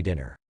family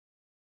dinner.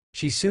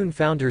 She soon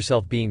found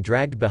herself being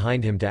dragged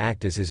behind him to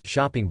act as his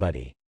shopping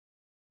buddy.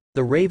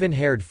 The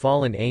raven-haired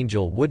fallen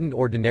angel wouldn't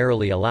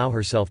ordinarily allow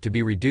herself to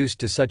be reduced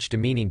to such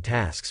demeaning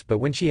tasks, but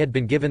when she had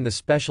been given the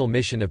special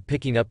mission of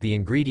picking up the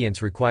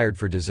ingredients required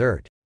for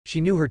dessert, she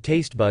knew her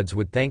taste buds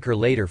would thank her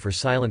later for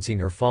silencing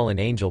her fallen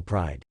angel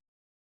pride.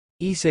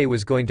 Issei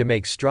was going to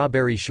make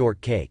strawberry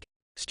shortcake.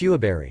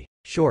 Strawberry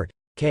short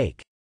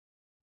cake.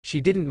 She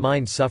didn't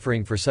mind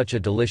suffering for such a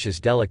delicious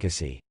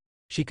delicacy.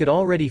 She could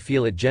already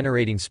feel it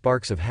generating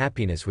sparks of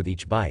happiness with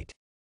each bite.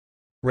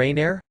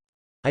 Raynare?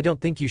 I don't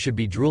think you should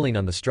be drooling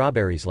on the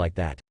strawberries like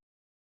that.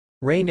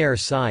 Raynare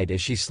sighed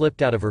as she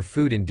slipped out of her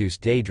food-induced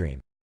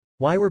daydream.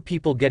 Why were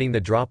people getting the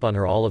drop on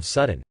her all of a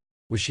sudden?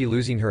 Was she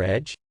losing her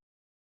edge?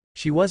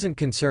 She wasn't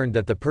concerned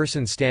that the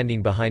person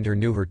standing behind her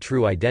knew her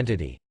true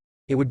identity.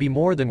 It would be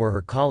more than were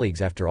her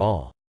colleagues after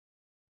all.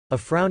 A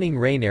frowning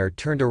Raynare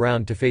turned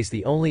around to face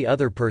the only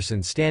other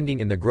person standing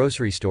in the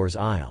grocery store's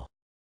aisle.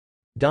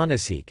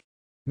 Donasik.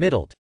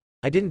 Middled.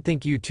 I didn't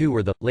think you two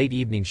were the late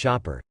evening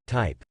shopper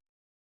type.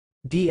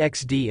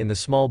 DXD. In the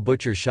small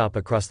butcher shop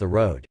across the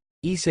road,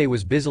 Issei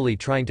was busily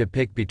trying to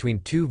pick between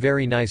two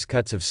very nice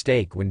cuts of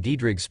steak when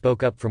Diedrich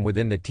spoke up from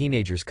within the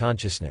teenager's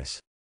consciousness.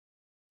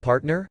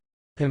 Partner?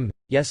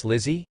 Yes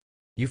Lizzie?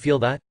 You feel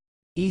that?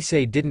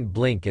 Issei didn't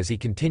blink as he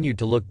continued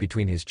to look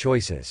between his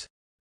choices.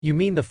 You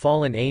mean the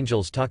fallen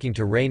angels talking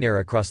to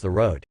Raynare across the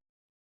road?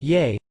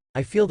 Yay,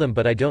 I feel them,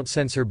 but I don't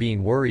sense her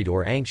being worried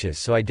or anxious,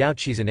 so I doubt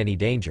she's in any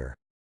danger.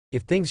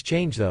 If things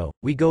change though,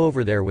 we go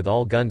over there with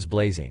all guns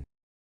blazing.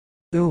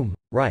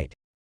 Right.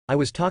 I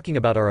was talking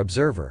about our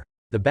observer,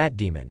 the bat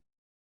demon.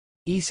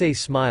 Issei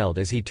smiled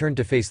as he turned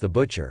to face the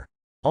butcher.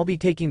 I'll be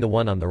taking the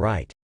one on the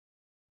right.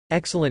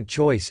 Excellent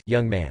choice,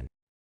 young man.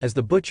 As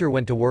the butcher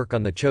went to work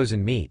on the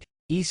chosen meat,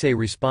 Issei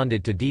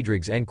responded to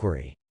Diedrich's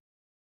enquiry.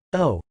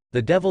 Oh,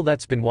 the devil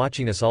that's been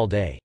watching us all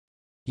day.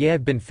 Yeah,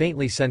 I've been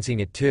faintly sensing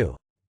it too.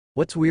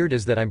 What's weird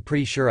is that I'm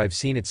pretty sure I've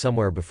seen it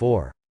somewhere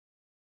before.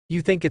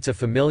 You think it's a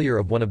familiar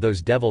of one of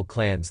those devil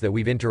clans that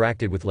we've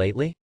interacted with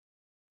lately?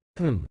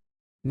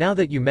 Now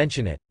that you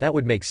mention it, that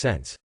would make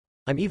sense.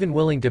 I'm even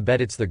willing to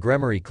bet it's the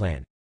Gremory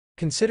clan.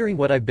 Considering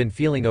what I've been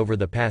feeling over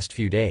the past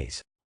few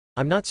days.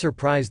 I'm not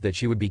surprised that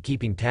she would be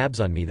keeping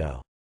tabs on me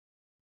though.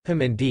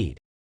 Indeed.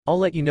 I'll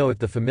let you know if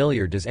the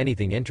familiar does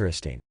anything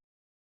interesting.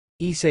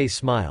 Issei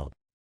smiled.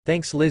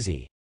 Thanks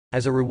Lizzie.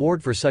 As a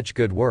reward for such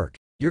good work,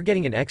 you're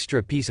getting an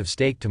extra piece of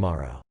steak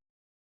tomorrow.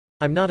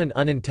 I'm not an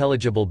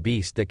unintelligible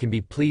beast that can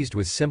be pleased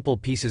with simple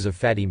pieces of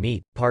fatty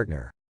meat,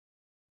 partner.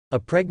 A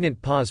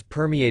pregnant pause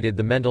permeated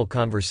the mental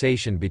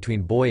conversation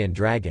between boy and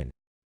dragon.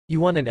 You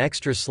want an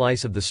extra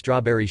slice of the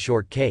strawberry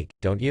shortcake,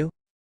 don't you?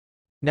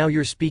 Now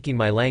you're speaking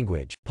my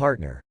language,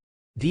 partner.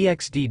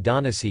 DXD.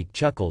 Donasik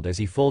chuckled as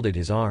he folded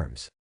his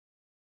arms.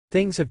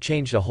 Things have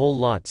changed a whole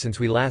lot since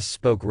we last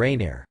spoke,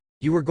 Raynare.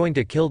 You were going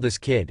to kill this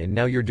kid and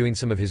now you're doing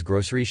some of his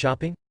grocery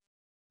shopping?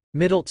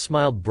 Middle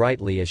smiled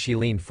brightly as she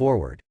leaned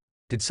forward.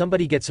 Did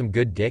somebody get some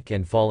good dick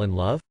and fall in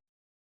love?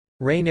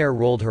 Raynare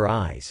rolled her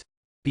eyes.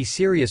 Be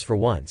serious for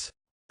once.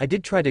 I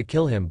did try to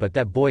kill him, but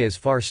that boy is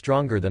far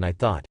stronger than I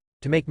thought.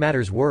 To make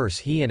matters worse,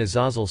 he and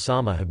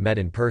Azazel-sama have met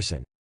in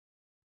person.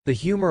 The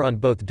humor on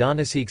both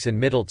Donasik's and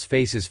Middle's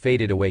faces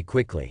faded away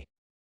quickly.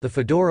 The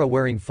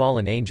fedora-wearing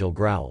fallen angel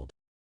growled.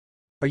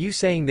 Are you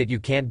saying that you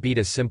can't beat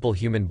a simple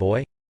human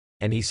boy?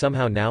 And he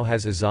somehow now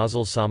has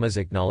Azazel-sama's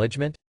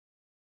acknowledgement?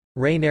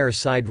 Raynare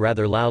sighed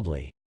rather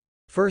loudly.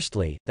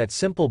 Firstly, that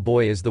simple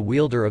boy is the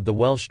wielder of the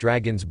Welsh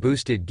dragon's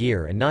boosted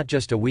gear and not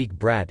just a weak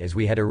brat as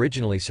we had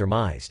originally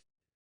surmised.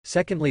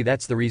 Secondly,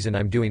 that's the reason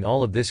I'm doing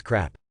all of this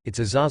crap, it's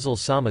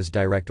Azazel-sama's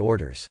direct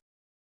orders.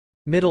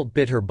 Middle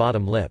bit her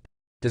bottom lip.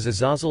 Does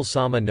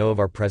Azazel-sama know of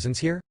our presence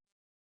here?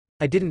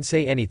 I didn't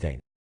say anything.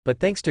 But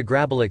thanks to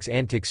Grabelik's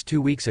antics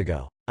 2 weeks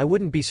ago, I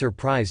wouldn't be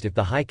surprised if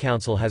the High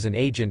Council has an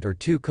agent or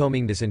two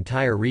combing this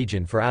entire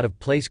region for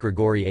out-of-place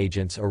Grigori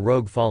agents or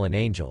rogue fallen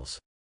angels.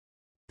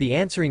 The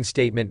answering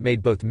statement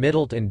made both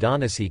Middle and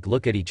Donasik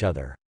look at each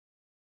other.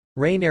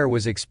 Raynare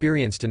was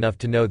experienced enough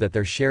to know that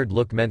their shared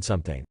look meant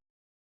something.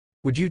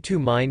 Would you two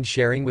mind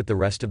sharing with the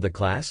rest of the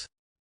class?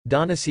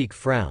 Donasik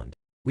frowned.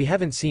 We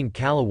haven't seen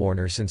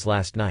Calawarner since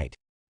last night.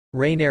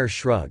 Raynare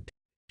shrugged.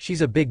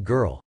 She's a big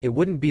girl, it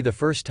wouldn't be the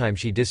first time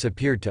she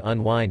disappeared to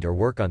unwind or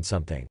work on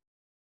something.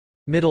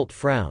 Middle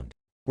frowned.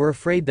 We're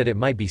afraid that it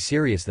might be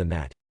serious than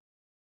that.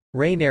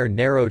 Raynare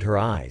narrowed her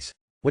eyes.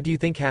 What do you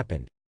think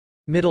happened?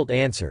 Middle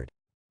answered.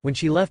 When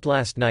she left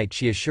last night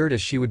she assured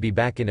us she would be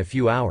back in a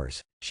few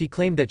hours. She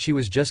claimed that she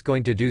was just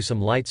going to do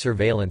some light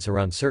surveillance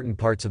around certain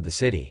parts of the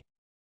city.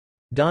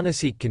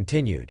 Donasik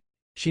continued.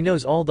 She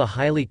knows all the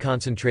highly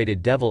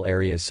concentrated devil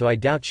areas, so I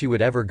doubt she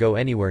would ever go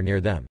anywhere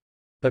near them.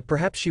 But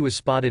perhaps she was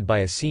spotted by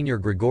a senior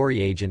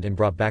Grigori agent and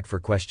brought back for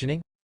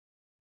questioning?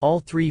 All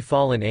three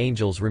fallen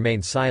angels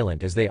remained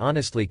silent as they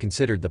honestly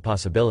considered the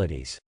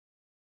possibilities.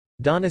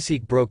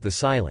 Donasik broke the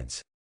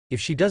silence. If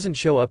she doesn't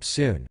show up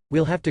soon,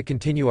 we'll have to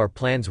continue our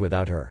plans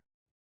without her.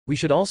 We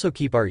should also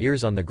keep our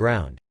ears on the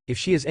ground. If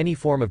she is any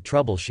form of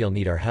trouble, she'll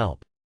need our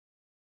help.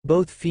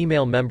 Both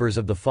female members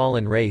of the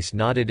fallen race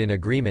nodded in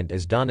agreement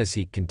as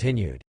Donasik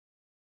continued.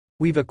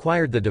 We've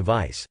acquired the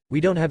device,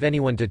 we don't have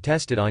anyone to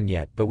test it on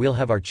yet, but we'll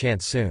have our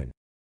chance soon.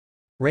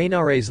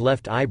 Raynare's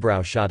left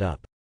eyebrow shot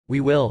up.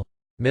 We will?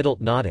 Middle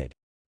nodded.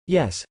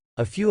 Yes,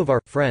 a few of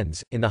our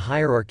friends in the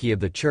hierarchy of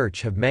the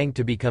church have managed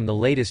to become the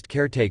latest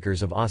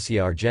caretakers of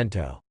Assia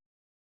Argento.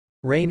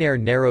 Raynare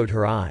narrowed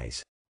her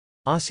eyes.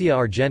 Assia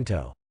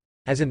Argento?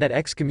 As in that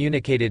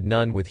excommunicated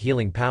nun with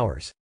healing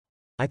powers?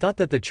 I thought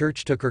that the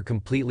church took her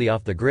completely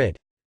off the grid.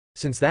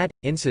 Since that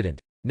incident,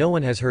 no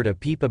one has heard a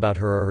peep about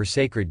her or her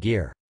sacred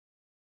gear.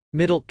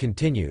 Middle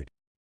continued.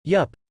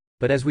 Yup,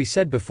 but as we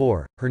said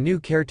before, her new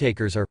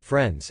caretakers are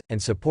friends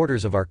and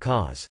supporters of our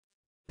cause.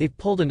 They've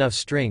pulled enough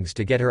strings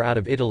to get her out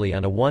of Italy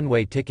on a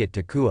one-way ticket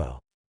to Kuo.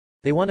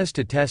 They want us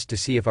to test to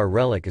see if our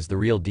relic is the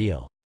real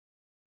deal.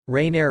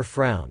 Raynare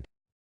frowned.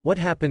 What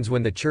happens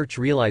when the church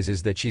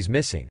realizes that she's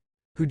missing?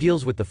 Who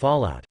deals with the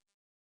fallout?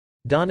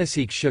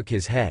 Donasik shook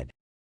his head.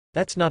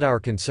 That's not our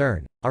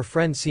concern. Our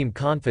friends seem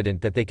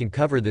confident that they can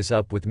cover this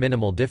up with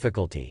minimal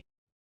difficulty.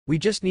 We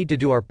just need to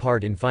do our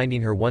part in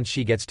finding her once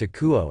she gets to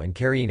Kuo and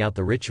carrying out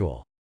the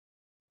ritual.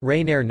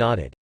 Raynare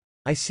nodded.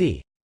 I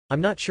see.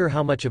 I'm not sure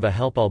how much of a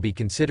help I'll be,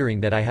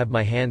 considering that I have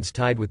my hands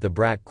tied with the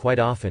brat quite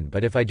often,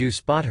 but if I do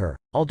spot her,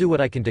 I'll do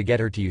what I can to get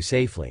her to you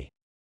safely.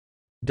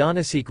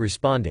 Donasik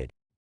responded.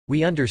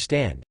 We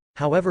understand.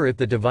 However, if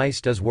the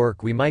device does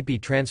work, we might be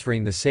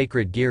transferring the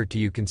sacred gear to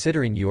you,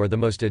 considering you are the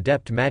most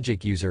adept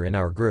magic user in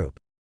our group.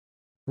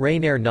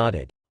 Raynare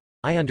nodded.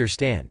 I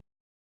understand.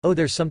 Oh,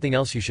 there's something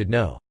else you should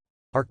know.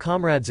 Our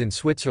comrades in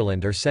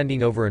Switzerland are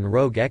sending over an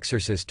rogue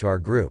exorcist to our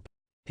group.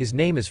 His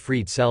name is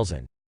Fried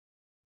Selzen.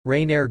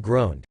 Raynare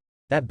groaned.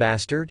 That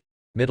bastard?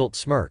 Middle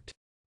smirked.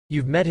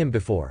 You've met him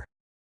before.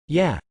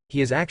 Yeah,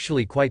 he is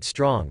actually quite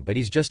strong, but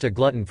he's just a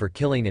glutton for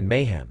killing and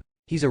mayhem.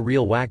 He's a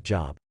real whack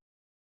job.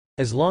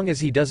 As long as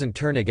he doesn't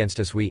turn against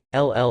us,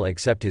 we'll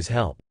accept his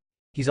help.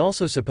 He's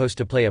also supposed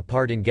to play a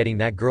part in getting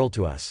that girl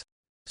to us.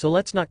 So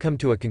let's not come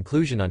to a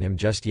conclusion on him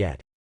just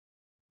yet.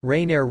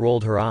 Raynare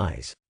rolled her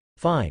eyes.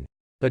 Fine.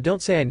 But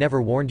don't say I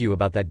never warned you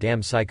about that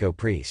damn psycho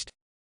priest.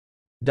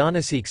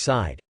 Donasik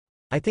sighed.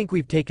 I think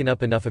we've taken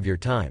up enough of your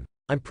time.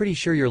 I'm pretty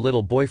sure your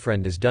little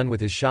boyfriend is done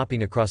with his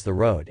shopping across the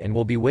road and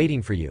will be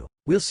waiting for you.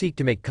 We'll seek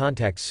to make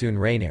contact soon.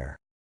 Raynare.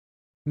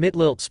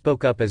 Mitlilt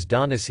spoke up as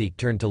Donasik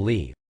turned to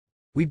leave.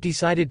 We've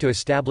decided to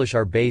establish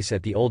our base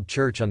at the old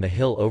church on the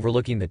hill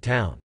overlooking the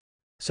town.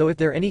 So if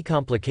there are any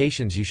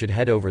complications, you should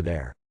head over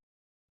there.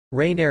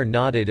 Raynare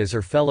nodded as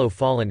her fellow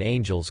fallen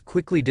angels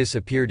quickly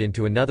disappeared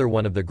into another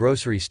one of the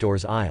grocery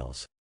store's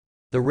aisles.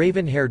 The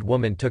raven-haired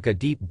woman took a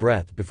deep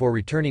breath before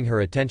returning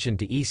her attention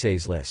to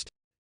Issei's list.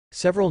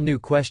 Several new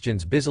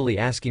questions busily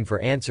asking for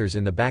answers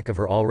in the back of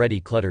her already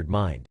cluttered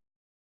mind.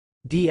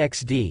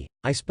 DXD,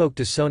 I spoke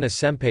to Sona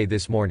Senpai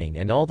this morning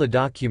and all the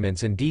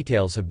documents and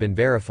details have been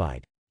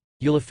verified.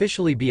 You'll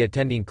officially be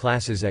attending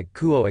classes at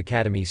Kuo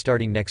Academy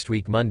starting next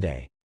week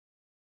Monday.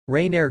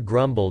 Raynare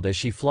grumbled as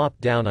she flopped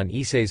down on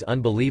Issei's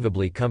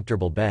unbelievably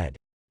comfortable bed.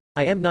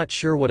 I am not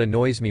sure what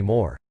annoys me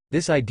more,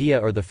 this idea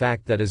or the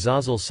fact that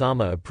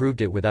Azazel-sama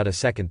approved it without a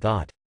second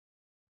thought.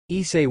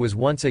 Issei was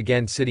once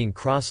again sitting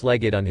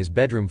cross-legged on his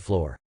bedroom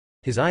floor.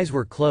 His eyes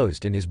were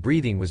closed and his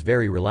breathing was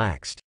very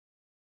relaxed.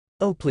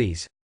 Oh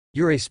please.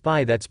 You're a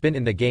spy that's been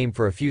in the game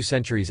for a few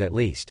centuries at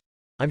least.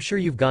 I'm sure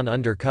you've gone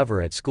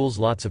undercover at schools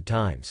lots of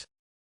times.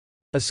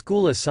 A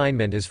school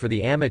assignment is for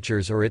the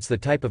amateurs, or it's the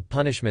type of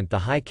punishment the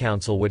High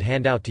Council would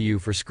hand out to you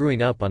for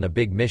screwing up on a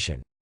big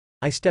mission.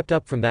 I stepped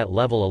up from that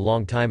level a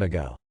long time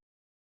ago.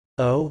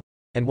 Oh?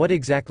 And what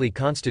exactly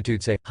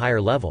constitutes a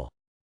higher level?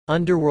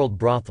 Underworld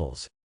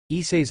brothels.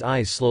 Issei's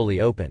eyes slowly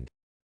opened.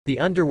 The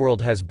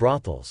underworld has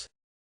brothels.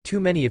 Too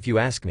many if you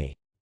ask me.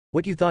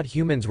 What, you thought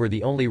humans were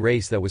the only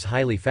race that was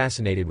highly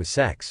fascinated with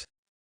sex?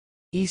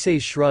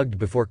 Issei shrugged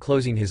before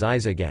closing his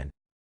eyes again.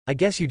 I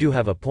guess you do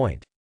have a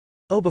point.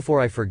 Oh,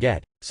 before I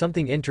forget,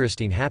 something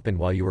interesting happened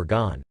while you were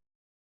gone.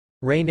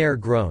 Raynare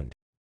groaned.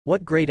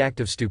 What great act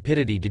of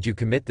stupidity did you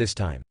commit this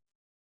time?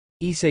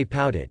 Issei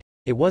pouted.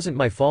 It wasn't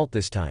my fault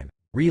this time.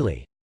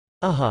 Really?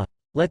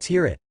 Let's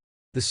hear it.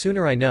 The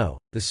sooner I know,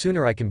 the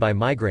sooner I can buy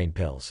migraine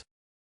pills.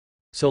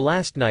 So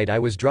last night I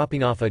was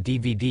dropping off a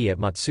DVD at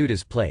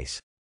Matsuda's place.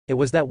 It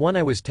was that one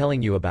I was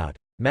telling you about,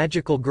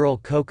 Magical Girl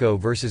Coco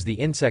vs. the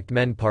Insect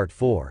Men Part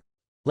 4.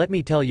 Let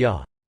me tell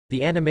ya,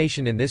 the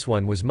animation in this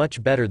one was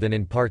much better than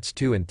in parts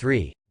 2 and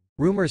 3.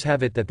 Rumors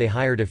have it that they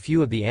hired a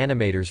few of the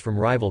animators from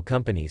rival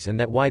companies and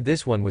that why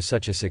this one was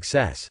such a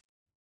success.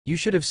 You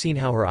should have seen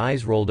how her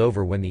eyes rolled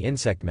over when the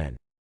insect men.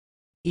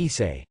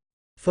 Issei.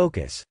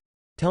 Focus.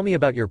 Tell me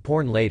about your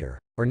porn later,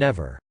 or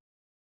never.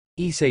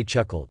 Issei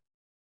chuckled.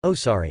 Oh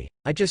sorry,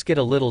 I just get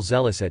a little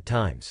zealous at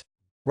times.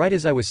 Right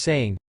as I was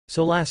saying,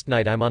 so last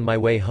night I'm on my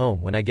way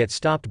home when I get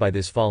stopped by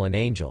this fallen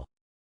angel.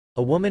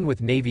 A woman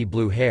with navy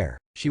blue hair,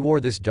 she wore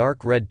this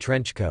dark red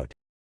trench coat.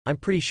 I'm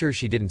pretty sure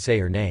she didn't say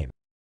her name.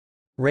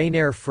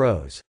 Raynare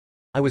froze.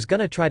 I was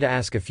gonna try to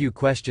ask a few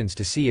questions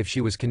to see if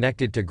she was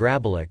connected to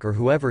Grabalik or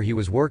whoever he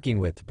was working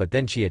with, but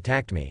then she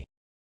attacked me.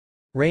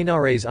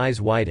 Raynare's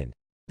eyes widened.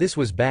 This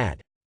was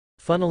bad.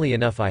 Funnily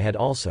enough, I had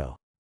also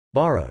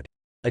borrowed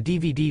a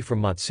DVD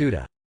from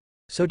Matsuda.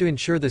 So to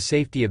ensure the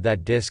safety of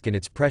that disc and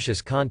its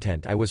precious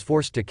content, I was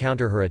forced to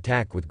counter her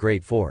attack with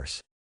great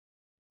force.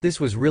 This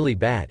was really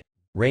bad.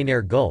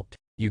 Raynare gulped.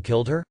 You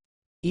killed her?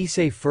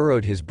 Issei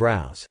furrowed his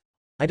brows.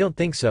 I don't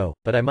think so,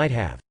 but I might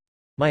have.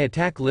 My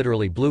attack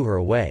literally blew her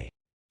away.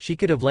 She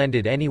could have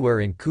landed anywhere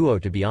in Kuo,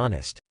 to be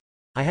honest.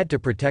 I had to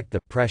protect the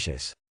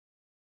precious.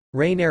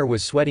 Raynare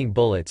was sweating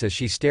bullets as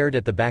she stared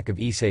at the back of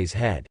Issei's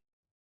head.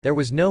 There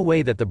was no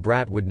way that the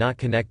brat would not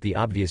connect the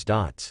obvious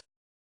dots.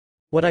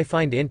 What I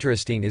find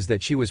interesting is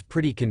that she was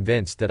pretty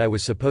convinced that I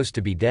was supposed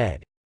to be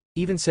dead.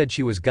 Even said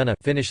she was gonna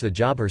finish the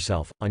job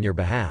herself, on your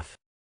behalf.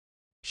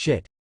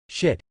 Shit.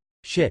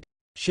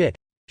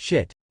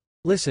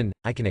 Listen,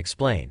 I can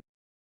explain.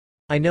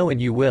 I know,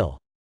 and you will.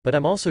 But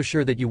I'm also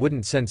sure that you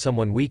wouldn't send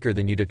someone weaker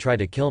than you to try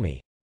to kill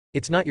me.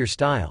 It's not your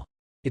style.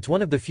 It's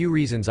one of the few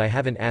reasons I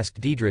haven't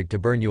asked Diedrich to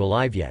burn you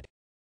alive yet.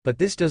 But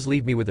this does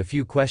leave me with a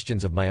few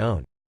questions of my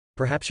own.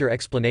 Perhaps your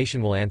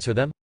explanation will answer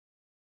them?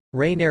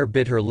 Raynare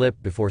bit her lip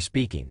before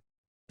speaking.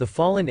 The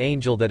fallen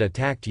angel that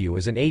attacked you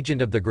is an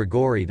agent of the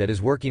Grigori that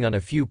is working on a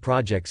few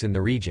projects in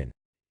the region.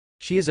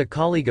 She is a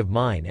colleague of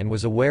mine and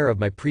was aware of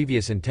my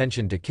previous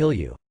intention to kill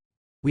you.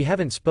 We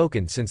haven't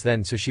spoken since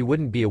then, so she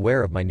wouldn't be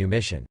aware of my new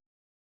mission.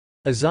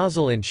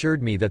 Azazel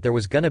ensured me that there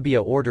was gonna be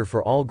a order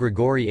for all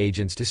Grigori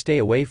agents to stay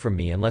away from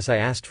me unless I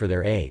asked for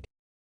their aid.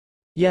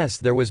 Yes,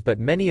 there was, but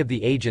many of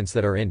the agents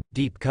that are in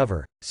deep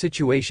cover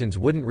situations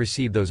wouldn't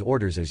receive those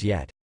orders as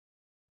yet.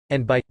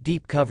 And by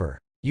deep cover,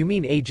 you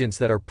mean agents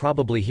that are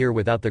probably here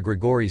without the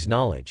Grigori's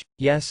knowledge,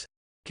 yes?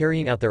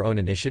 Carrying out their own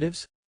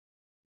initiatives?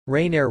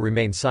 Raynare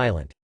remained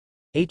silent.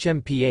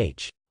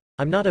 HMPH.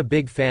 I'm not a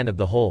big fan of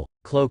the whole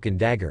cloak and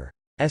dagger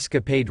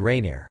escapade,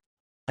 Raynare.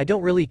 I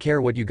don't really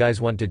care what you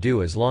guys want to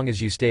do as long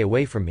as you stay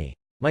away from me,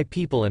 my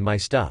people and my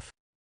stuff.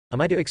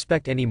 Am I to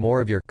expect any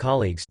more of your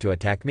colleagues to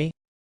attack me?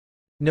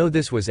 No,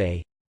 this was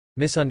a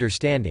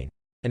misunderstanding.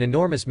 An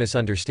enormous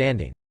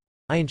misunderstanding.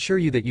 I assure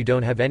you that you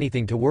don't have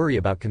anything to worry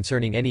about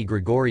concerning any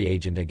Grigori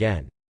agent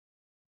again.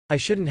 I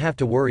shouldn't have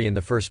to worry in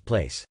the first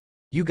place.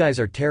 You guys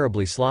are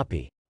terribly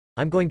sloppy.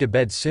 I'm going to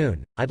bed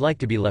soon, I'd like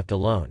to be left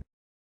alone.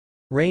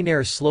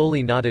 Raynare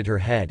slowly nodded her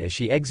head as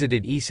she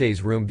exited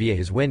Issei's room via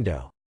his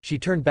window. She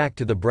turned back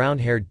to the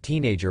brown-haired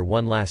teenager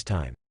one last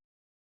time.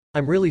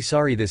 I'm really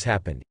sorry this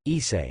happened,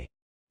 Issei.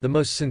 The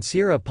most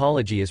sincere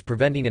apology is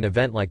preventing an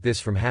event like this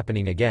from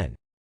happening again.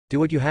 Do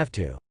what you have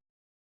to.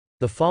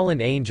 The fallen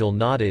angel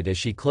nodded as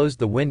she closed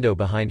the window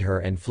behind her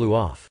and flew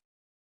off.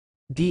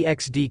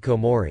 DXD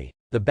Komori,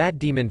 the bat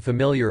demon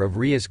familiar of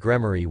Rias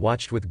Gremory,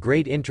 watched with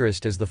great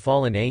interest as the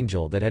fallen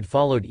angel that had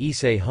followed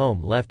Issei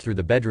home left through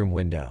the bedroom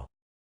window.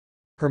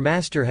 Her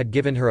master had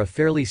given her a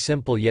fairly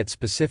simple yet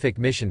specific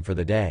mission for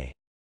the day.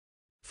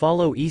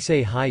 Follow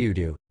Issei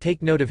Hyoudou,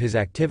 take note of his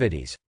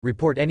activities,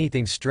 report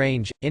anything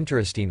strange,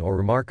 interesting or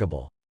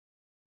remarkable.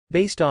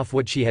 Based off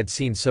what she had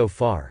seen so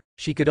far,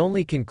 she could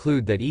only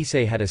conclude that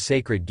Issei had a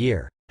sacred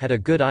gear, had a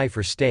good eye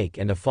for steak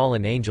and a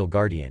fallen angel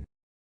guardian.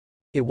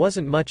 It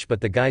wasn't much,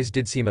 but the guys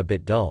did seem a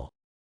bit dull.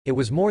 It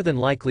was more than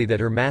likely that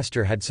her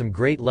master had some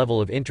great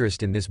level of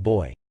interest in this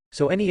boy,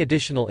 so any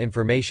additional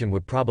information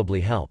would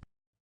probably help.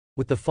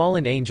 With the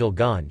fallen angel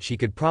gone, she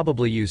could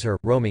probably use her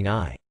roaming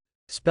eye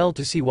spell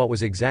to see what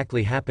was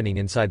exactly happening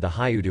inside the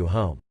Hyoudou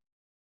home.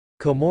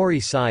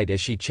 Komori sighed as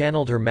she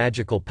channeled her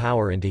magical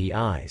power into his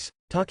eyes,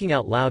 talking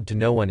out loud to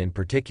no one in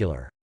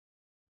particular.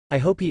 I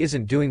hope he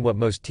isn't doing what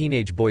most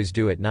teenage boys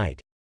do at night.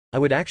 I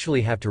would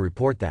actually have to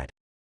report that.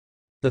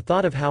 The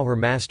thought of how her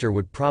master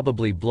would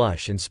probably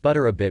blush and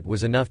sputter a bit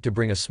was enough to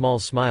bring a small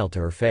smile to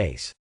her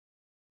face.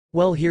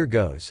 Well, here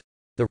goes.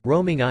 The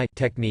roaming eye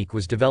technique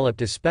was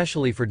developed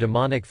especially for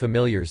demonic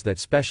familiars that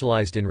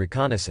specialized in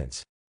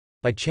reconnaissance.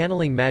 By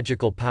channeling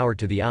magical power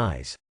to the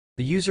eyes,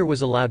 the user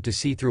was allowed to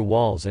see through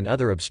walls and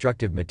other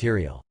obstructive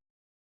material.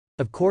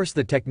 Of course,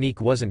 the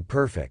technique wasn't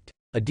perfect.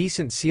 A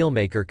decent seal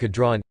maker could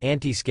draw an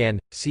anti-scan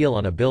seal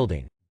on a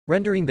building,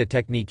 rendering the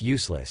technique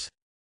useless.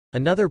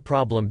 Another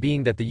problem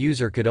being that the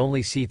user could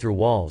only see through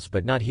walls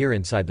but not hear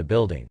inside the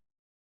building.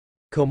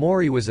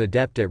 Komori was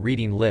adept at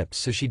reading lips,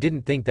 so she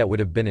didn't think that would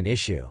have been an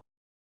issue.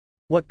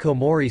 What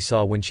Komori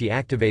saw when she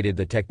activated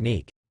the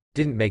technique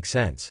didn't make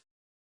sense.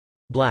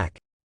 Black.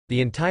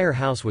 The entire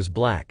house was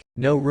black,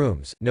 no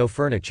rooms, no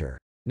furniture,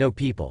 no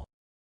people.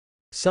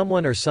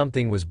 Someone or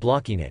something was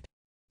blocking it.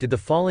 Did the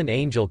fallen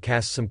angel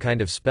cast some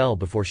kind of spell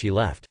before she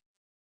left?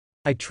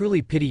 I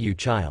truly pity you,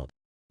 child.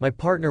 My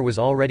partner was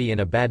already in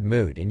a bad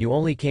mood and you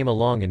only came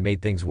along and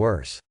made things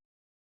worse.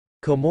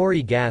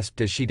 Komori gasped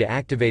as she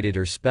deactivated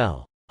her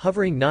spell.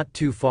 Hovering not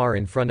too far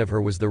in front of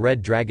her was the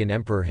Red Dragon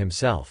Emperor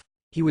himself.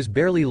 He was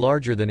barely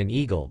larger than an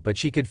eagle, but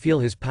she could feel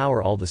his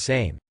power all the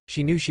same.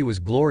 She knew she was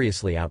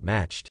gloriously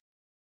outmatched.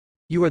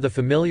 You are the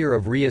familiar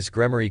of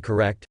IsseiXHarem,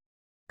 correct?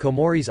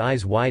 Komori's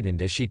eyes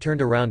widened as she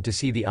turned around to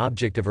see the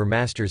object of her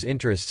master's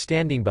interest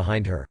standing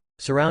behind her,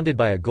 surrounded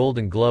by a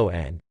golden glow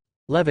and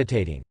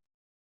levitating.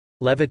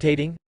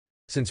 Levitating?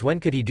 Since when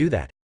could he do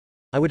that?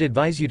 I would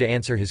advise you to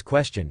answer his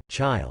question,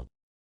 child.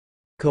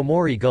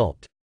 Komori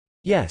gulped.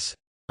 Yes,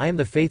 I am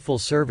the faithful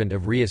servant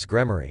of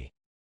IsseiXHarem.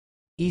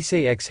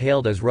 Issei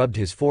exhaled as rubbed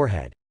his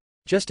forehead.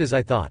 Just as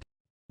I thought.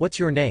 What's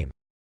your name?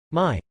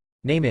 My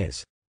name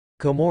is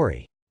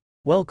Komori.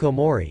 Well,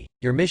 Komori,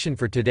 your mission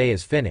for today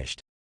is finished.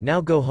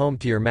 Now go home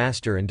to your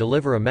master and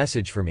deliver a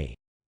message for me.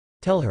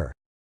 Tell her.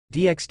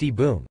 DXD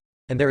boom.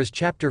 And there is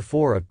chapter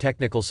 4 of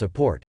technical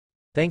support.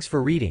 Thanks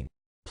for reading.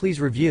 Please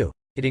review.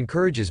 It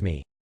encourages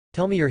me.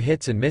 Tell me your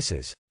hits and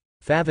misses.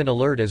 Fav an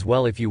alert as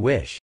well if you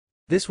wish.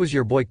 This was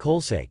your boy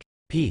Kolsake.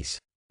 Peace.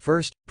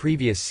 First,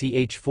 previous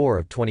ch4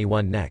 of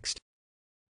 21 next.